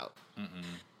 talking about?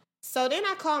 So then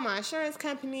I called my insurance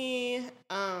company.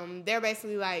 They're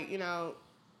basically like, you know,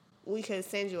 we could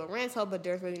send you a rental, but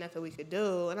there's really nothing we could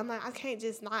do. And I'm like, I can't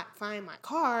just not find my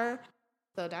car.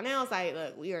 So Donnell's like,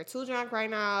 look, we are too drunk right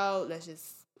now. Let's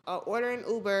just order an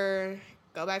Uber,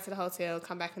 go back to the hotel,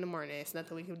 come back in the morning. There's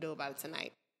nothing we can do about it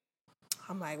tonight.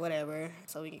 I'm like, whatever.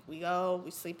 So we go,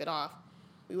 we sleep it off.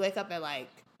 We wake up at like,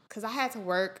 because I had to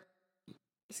work,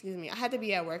 I had to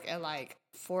be at work at like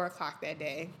 4 o'clock that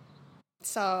day.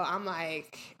 So I'm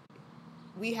like,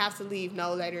 we have to leave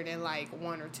no later than like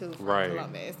 1 or 2 from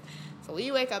Columbus. So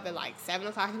we wake up at like 7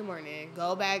 o'clock in the morning,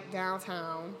 go back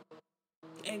downtown,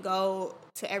 and go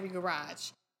to every garage.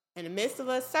 In the midst of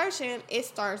us searching, it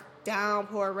starts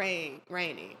downpour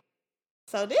raining.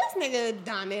 So this nigga,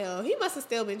 Donnell, he must have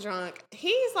still been drunk.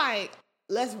 He's like,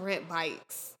 let's rent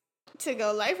bikes to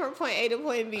go like from point A to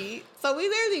point B. So we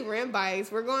literally rent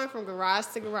bikes. We're going from garage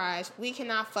to garage. We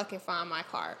cannot fucking find my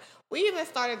car. We even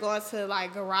started going to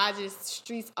like garages,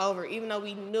 streets over, even though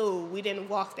we knew we didn't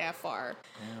walk that far.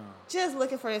 Damn. Just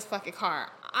looking for this fucking car.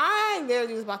 I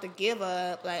literally was about to give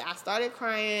up. Like, I started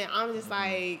crying. I'm just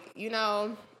like, you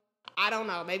know, I don't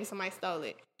know. Maybe somebody stole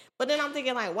it. But then I'm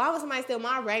thinking, like, why would somebody steal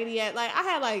my raggedy ass? Like, I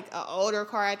had, like, an older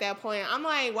car at that point. I'm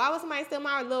like, why would somebody steal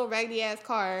my little raggedy ass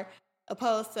car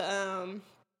opposed to,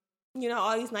 you know,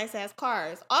 all these nice ass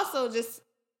cars? Also, just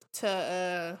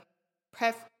to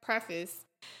preface,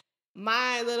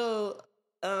 my little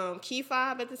key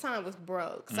fob at the time was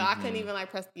broke. So I couldn't even,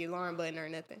 like, press the alarm button or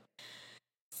nothing.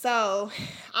 So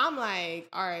I'm like,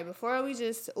 all right, before we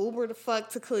just Uber the fuck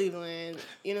to Cleveland,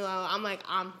 you know, I'm like,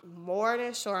 I'm more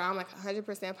than sure, I'm like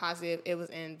 100% positive it was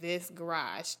in this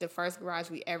garage, the first garage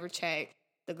we ever checked,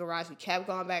 the garage we kept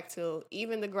going back to,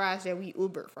 even the garage that we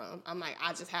Ubered from. I'm like,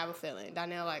 I just have a feeling.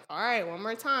 Donnell like, all right, one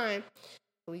more time.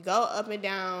 We go up and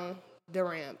down the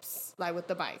ramps, like with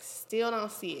the bikes. Still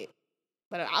don't see it.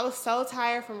 But I was so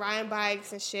tired from riding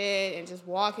bikes and shit and just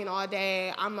walking all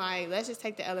day. I'm like, let's just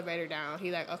take the elevator down.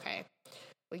 He like, okay.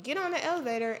 We get on the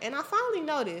elevator, and I finally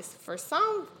noticed, for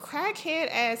some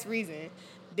crackhead-ass reason,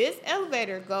 this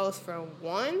elevator goes from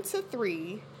 1 to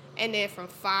 3 and then from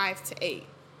 5 to 8.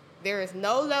 There is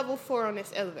no level 4 on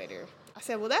this elevator. I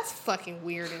said, well, that's fucking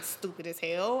weird and stupid as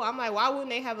hell. I'm like, why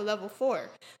wouldn't they have a level 4?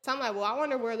 So I'm like, well, I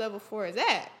wonder where level 4 is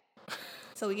at.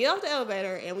 So we get off the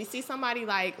elevator, and we see somebody,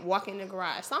 like, walking in the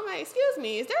garage. So I'm like, excuse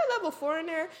me, is there a level 4 in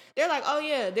there? They're like, oh,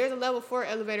 yeah, there's a level 4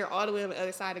 elevator all the way on the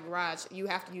other side of the garage. You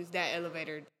have to use that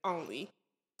elevator only.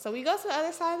 So we go to the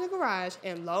other side of the garage,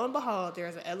 and lo and behold,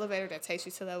 there's an elevator that takes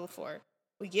you to level 4.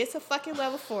 We get to fucking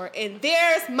level 4, and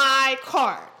there's my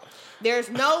car.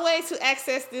 There's no way to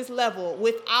access this level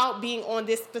without being on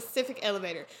this specific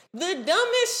elevator. The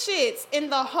dumbest shits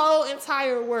in the whole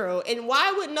entire world. And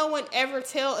why would no one ever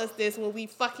tell us this when we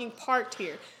fucking parked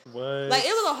here? What? Like, it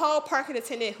was a whole parking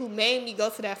attendant who made me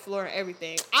go to that floor and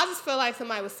everything. I just feel like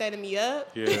somebody was setting me up.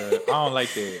 Yeah, I don't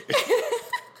like that.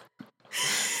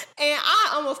 And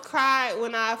I almost cried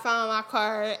when I found my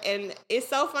car. And it's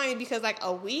so funny because, like,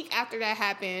 a week after that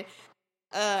happened,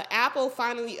 Apple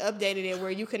finally updated it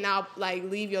where you can now, like,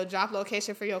 leave your drop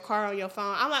location for your car on your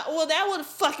phone. I'm like, well, that would have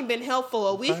fucking been helpful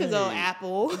a week ago,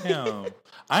 Apple. Damn.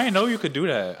 I didn't know you could do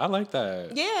that. I like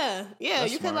that. Yeah.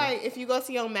 That's you smart. can, like, if you go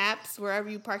to your maps, wherever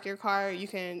you park your car, you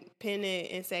can pin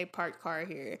it and say parked car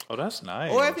here. Oh, that's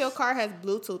nice. Or if your car has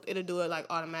Bluetooth, it'll do it, like,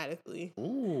 automatically.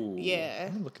 Ooh. Yeah.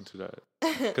 I'm looking to that.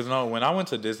 Because, no, when I went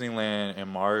to Disneyland in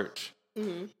March,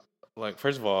 like,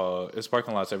 first of all, it's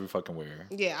parking lots every fucking where.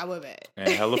 Yeah, I would bet. And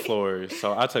hella floors.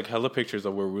 So I took hella pictures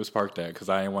of where we was parked at because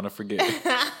I didn't want to forget.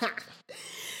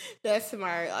 That's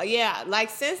smart. Yeah,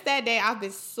 like, since that day, I've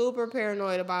been super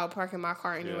paranoid about parking my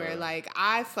car anywhere. Yeah. Like,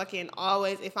 I fucking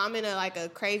always, if I'm in a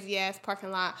crazy-ass parking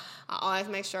lot, I always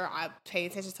make sure I pay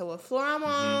attention to what floor I'm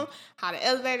on, how the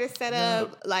elevator's set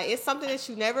up. Like, it's something that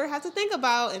you never have to think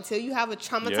about until you have a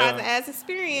traumatizing-ass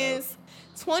experience.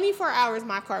 24 hours,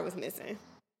 my car was missing.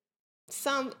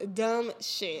 Some dumb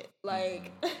shit.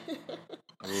 Like,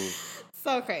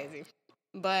 so crazy.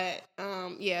 But,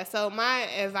 yeah, so my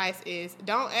advice is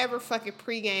don't ever fucking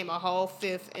pregame a whole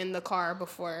fifth in the car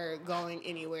before going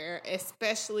anywhere,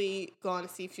 especially going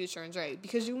to see Future and Drake,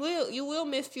 because you will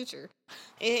miss Future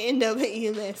and end up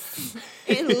in EMS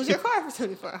and lose your car for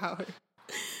 24 hours.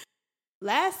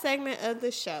 Last segment of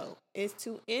the show is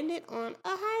to end it on a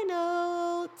high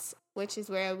note. Note, which is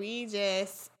where we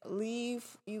just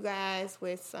leave you guys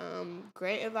with some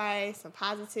great advice, some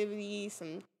positivity,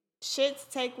 some shit to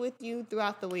take with you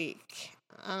throughout the week.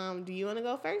 Do you want to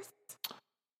go first?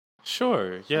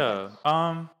 Sure. Yeah.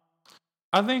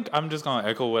 I think I'm just gonna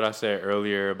echo what I said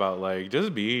earlier about like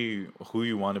just be who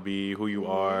you want to be, who you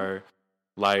are.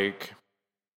 Like,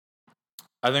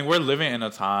 I think we're living in a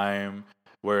time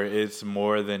where it's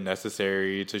more than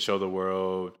necessary to show the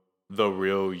world the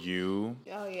real you.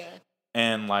 Oh yeah.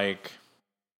 And like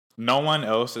no one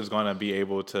else is gonna be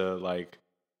able to like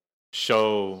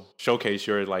showcase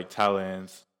your like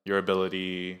talents, your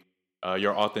ability,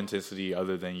 your authenticity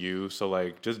other than you. So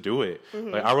like just do it.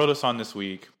 Like I wrote a song this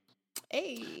week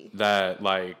that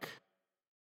like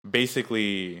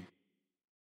basically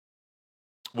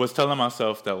was telling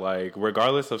myself that like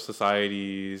regardless of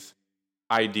society's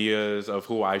ideas of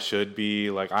who I should be,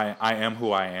 like I am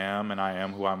who I am and I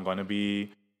am who I'm gonna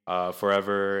be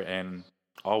forever and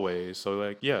always. So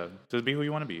like yeah, just be who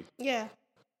you want to be. Yeah.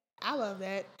 I love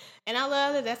that. And I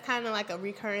love that that's kind of like a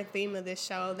recurring theme of this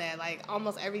show that like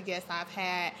almost every guest I've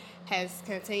had has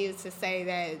continued to say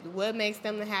that what makes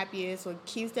them the happiest, what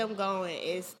keeps them going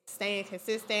is staying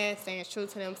consistent, staying true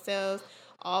to themselves,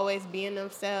 always being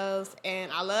themselves.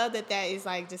 And I love that that is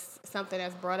like just something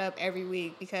that's brought up every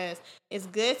week because it's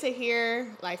good to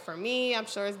hear, like for me, I'm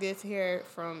sure it's good to hear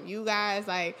from you guys.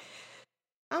 Like,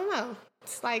 I don't know.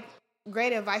 It's like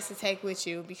great advice to take with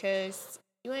you because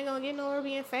you ain't gonna get nowhere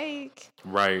being fake.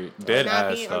 Right. Dead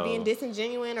ass. Or being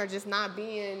disingenuous or just not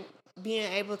being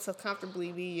able to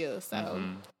comfortably be you. So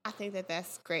I think that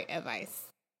that's great advice.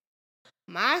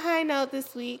 My high note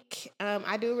this week,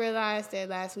 I do realize that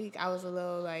last week I was a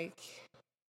little like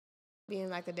being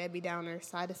like a Debbie Downer.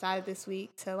 So I decided this week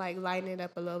to like lighten it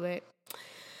up a little bit.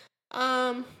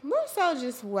 More so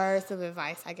just words of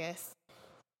advice, I guess.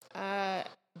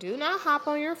 Do not hop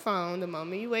on your phone the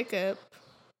moment you wake up.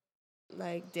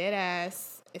 Like, dead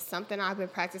ass. It's something I've been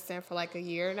practicing for like a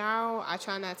year now. I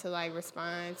try not to like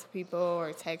respond to people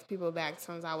or text people back as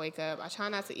soon as I wake up. I try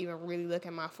not to even really look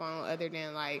at my phone other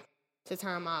than like to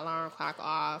turn my alarm clock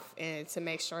off and to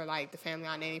make sure like the family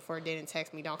on 84 didn't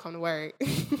text me, don't come to work.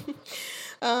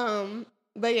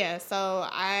 But yeah, so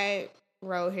I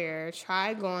wrote here,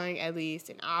 try going at least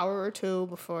an hour or two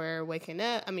before waking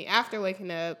up. After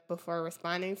waking up, before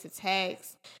responding to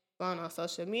texts, going on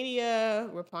social media,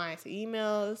 replying to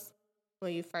emails.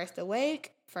 When you first awake,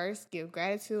 first give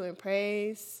gratitude and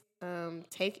praise.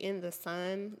 Take in the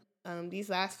sun.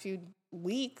 These last few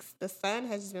weeks, the sun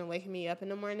has just been waking me up in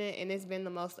the morning, and it's been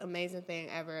the most amazing thing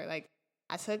ever. Like,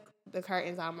 I took the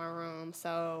curtains out of my room,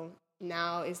 so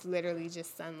now it's literally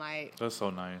just sunlight. That's so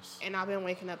nice. And I've been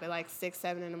waking up at like 6,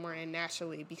 7 in the morning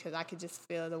naturally because I could just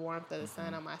feel the warmth of the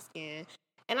sun on my skin.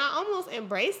 And I almost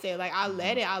embraced it. Like, I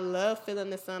let it. I love feeling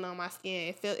the sun on my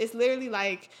skin. It's literally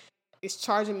like it's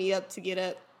charging me up to get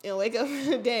up and wake up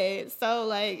in the day. So,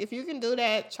 like, if you can do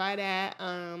that, try that.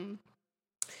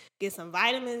 Get some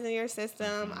vitamins in your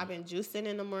system. I've been juicing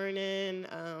in the morning.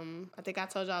 I think I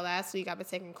told y'all last week I've been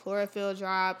taking chlorophyll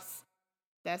drops.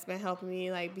 That's been helping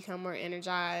me, like, become more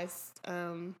energized.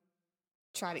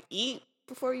 Try to eat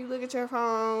before you look at your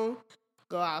phone.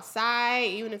 Go outside,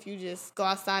 even if you just go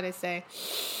outside and say,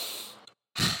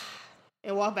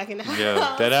 and walk back in the house.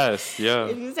 Yeah, dead ass, yeah.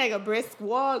 If you take a brisk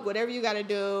walk, whatever you got to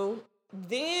do,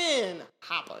 then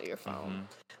hop on your phone.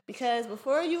 Because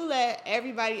before you let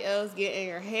everybody else get in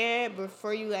your head,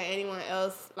 before you let anyone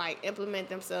else, like, implement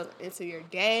themselves into your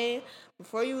day,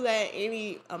 before you let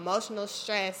any emotional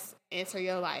stress enter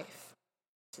your life,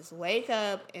 just wake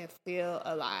up and feel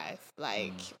alive.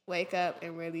 Like, wake up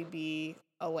and really be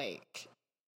awake.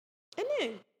 And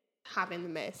then hop in the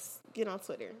mess. Get on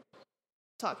Twitter.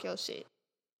 Talk your shit.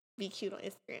 Be cute on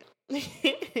Instagram.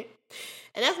 And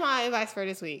that's my advice for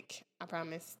this week. I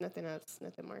promise. Nothing else.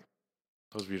 Nothing more.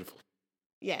 That was beautiful.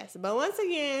 Yes. But once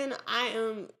again, I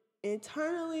am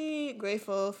eternally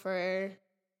grateful for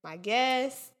my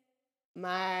guests,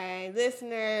 my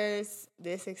listeners,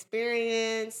 this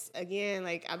experience. Again,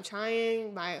 like, I'm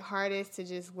trying my hardest to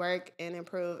just work and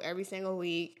improve every single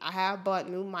week. I have bought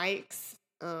new mics.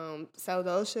 So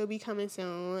those should be coming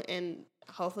soon, and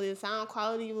hopefully the sound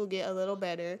quality will get a little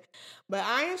better. But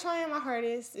I am trying my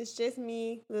hardest. It's just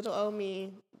me, little old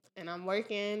me, and I'm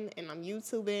working, and I'm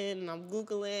YouTubing, and I'm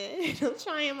Googling, and I'm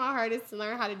trying my hardest to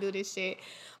learn how to do this shit.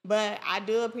 But I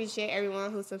do appreciate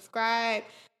everyone who subscribed.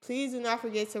 Please do not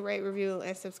forget to rate, review,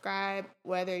 and subscribe,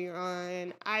 whether you're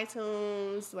on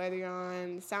iTunes, whether you're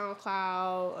on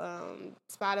SoundCloud,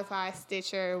 Spotify,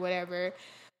 Stitcher, whatever.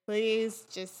 Please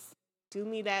just do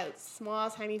me that small,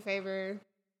 tiny favor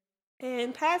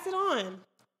and pass it on.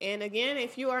 And again,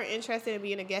 if you are interested in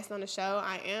being a guest on the show,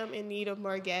 I am in need of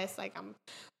more guests. Like, I'm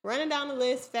running down the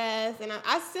list fast, and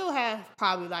I still have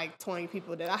probably like 20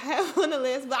 people that I have on the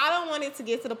list, but I don't want it to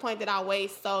get to the point that I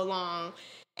wait so long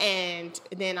and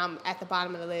then I'm at the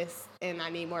bottom of the list and I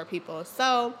need more people.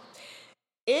 So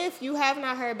if you have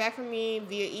not heard back from me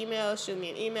via email, shoot me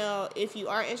an email. If you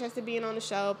are interested in being on the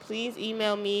show, please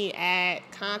email me at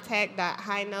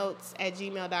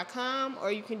contact.highnotes@gmail.com,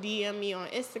 or you can DM me on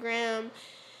Instagram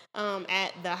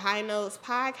at the High Notes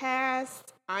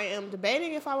Podcast. I am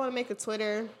debating if I want to make a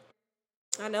Twitter.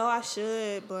 I know I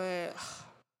should, but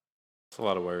it's a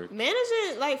lot of work.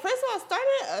 Managing, like, first of all, starting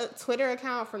a Twitter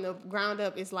account from the ground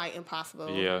up is like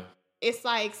impossible. Yeah. It's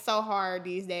like so hard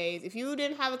these days. If you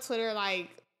didn't have a Twitter like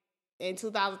in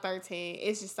 2013,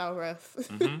 it's just so rough.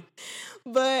 Mm-hmm.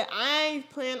 But I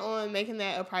plan on making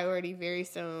that a priority very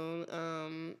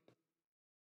soon.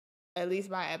 At least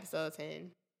by episode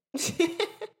 10.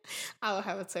 I will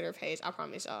have a Twitter page, I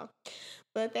promise y'all.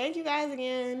 But thank you guys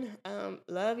again.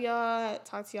 Love y'all.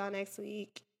 Talk to y'all next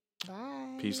week.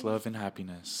 Bye. Peace, love, and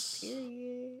happiness.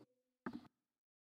 Period.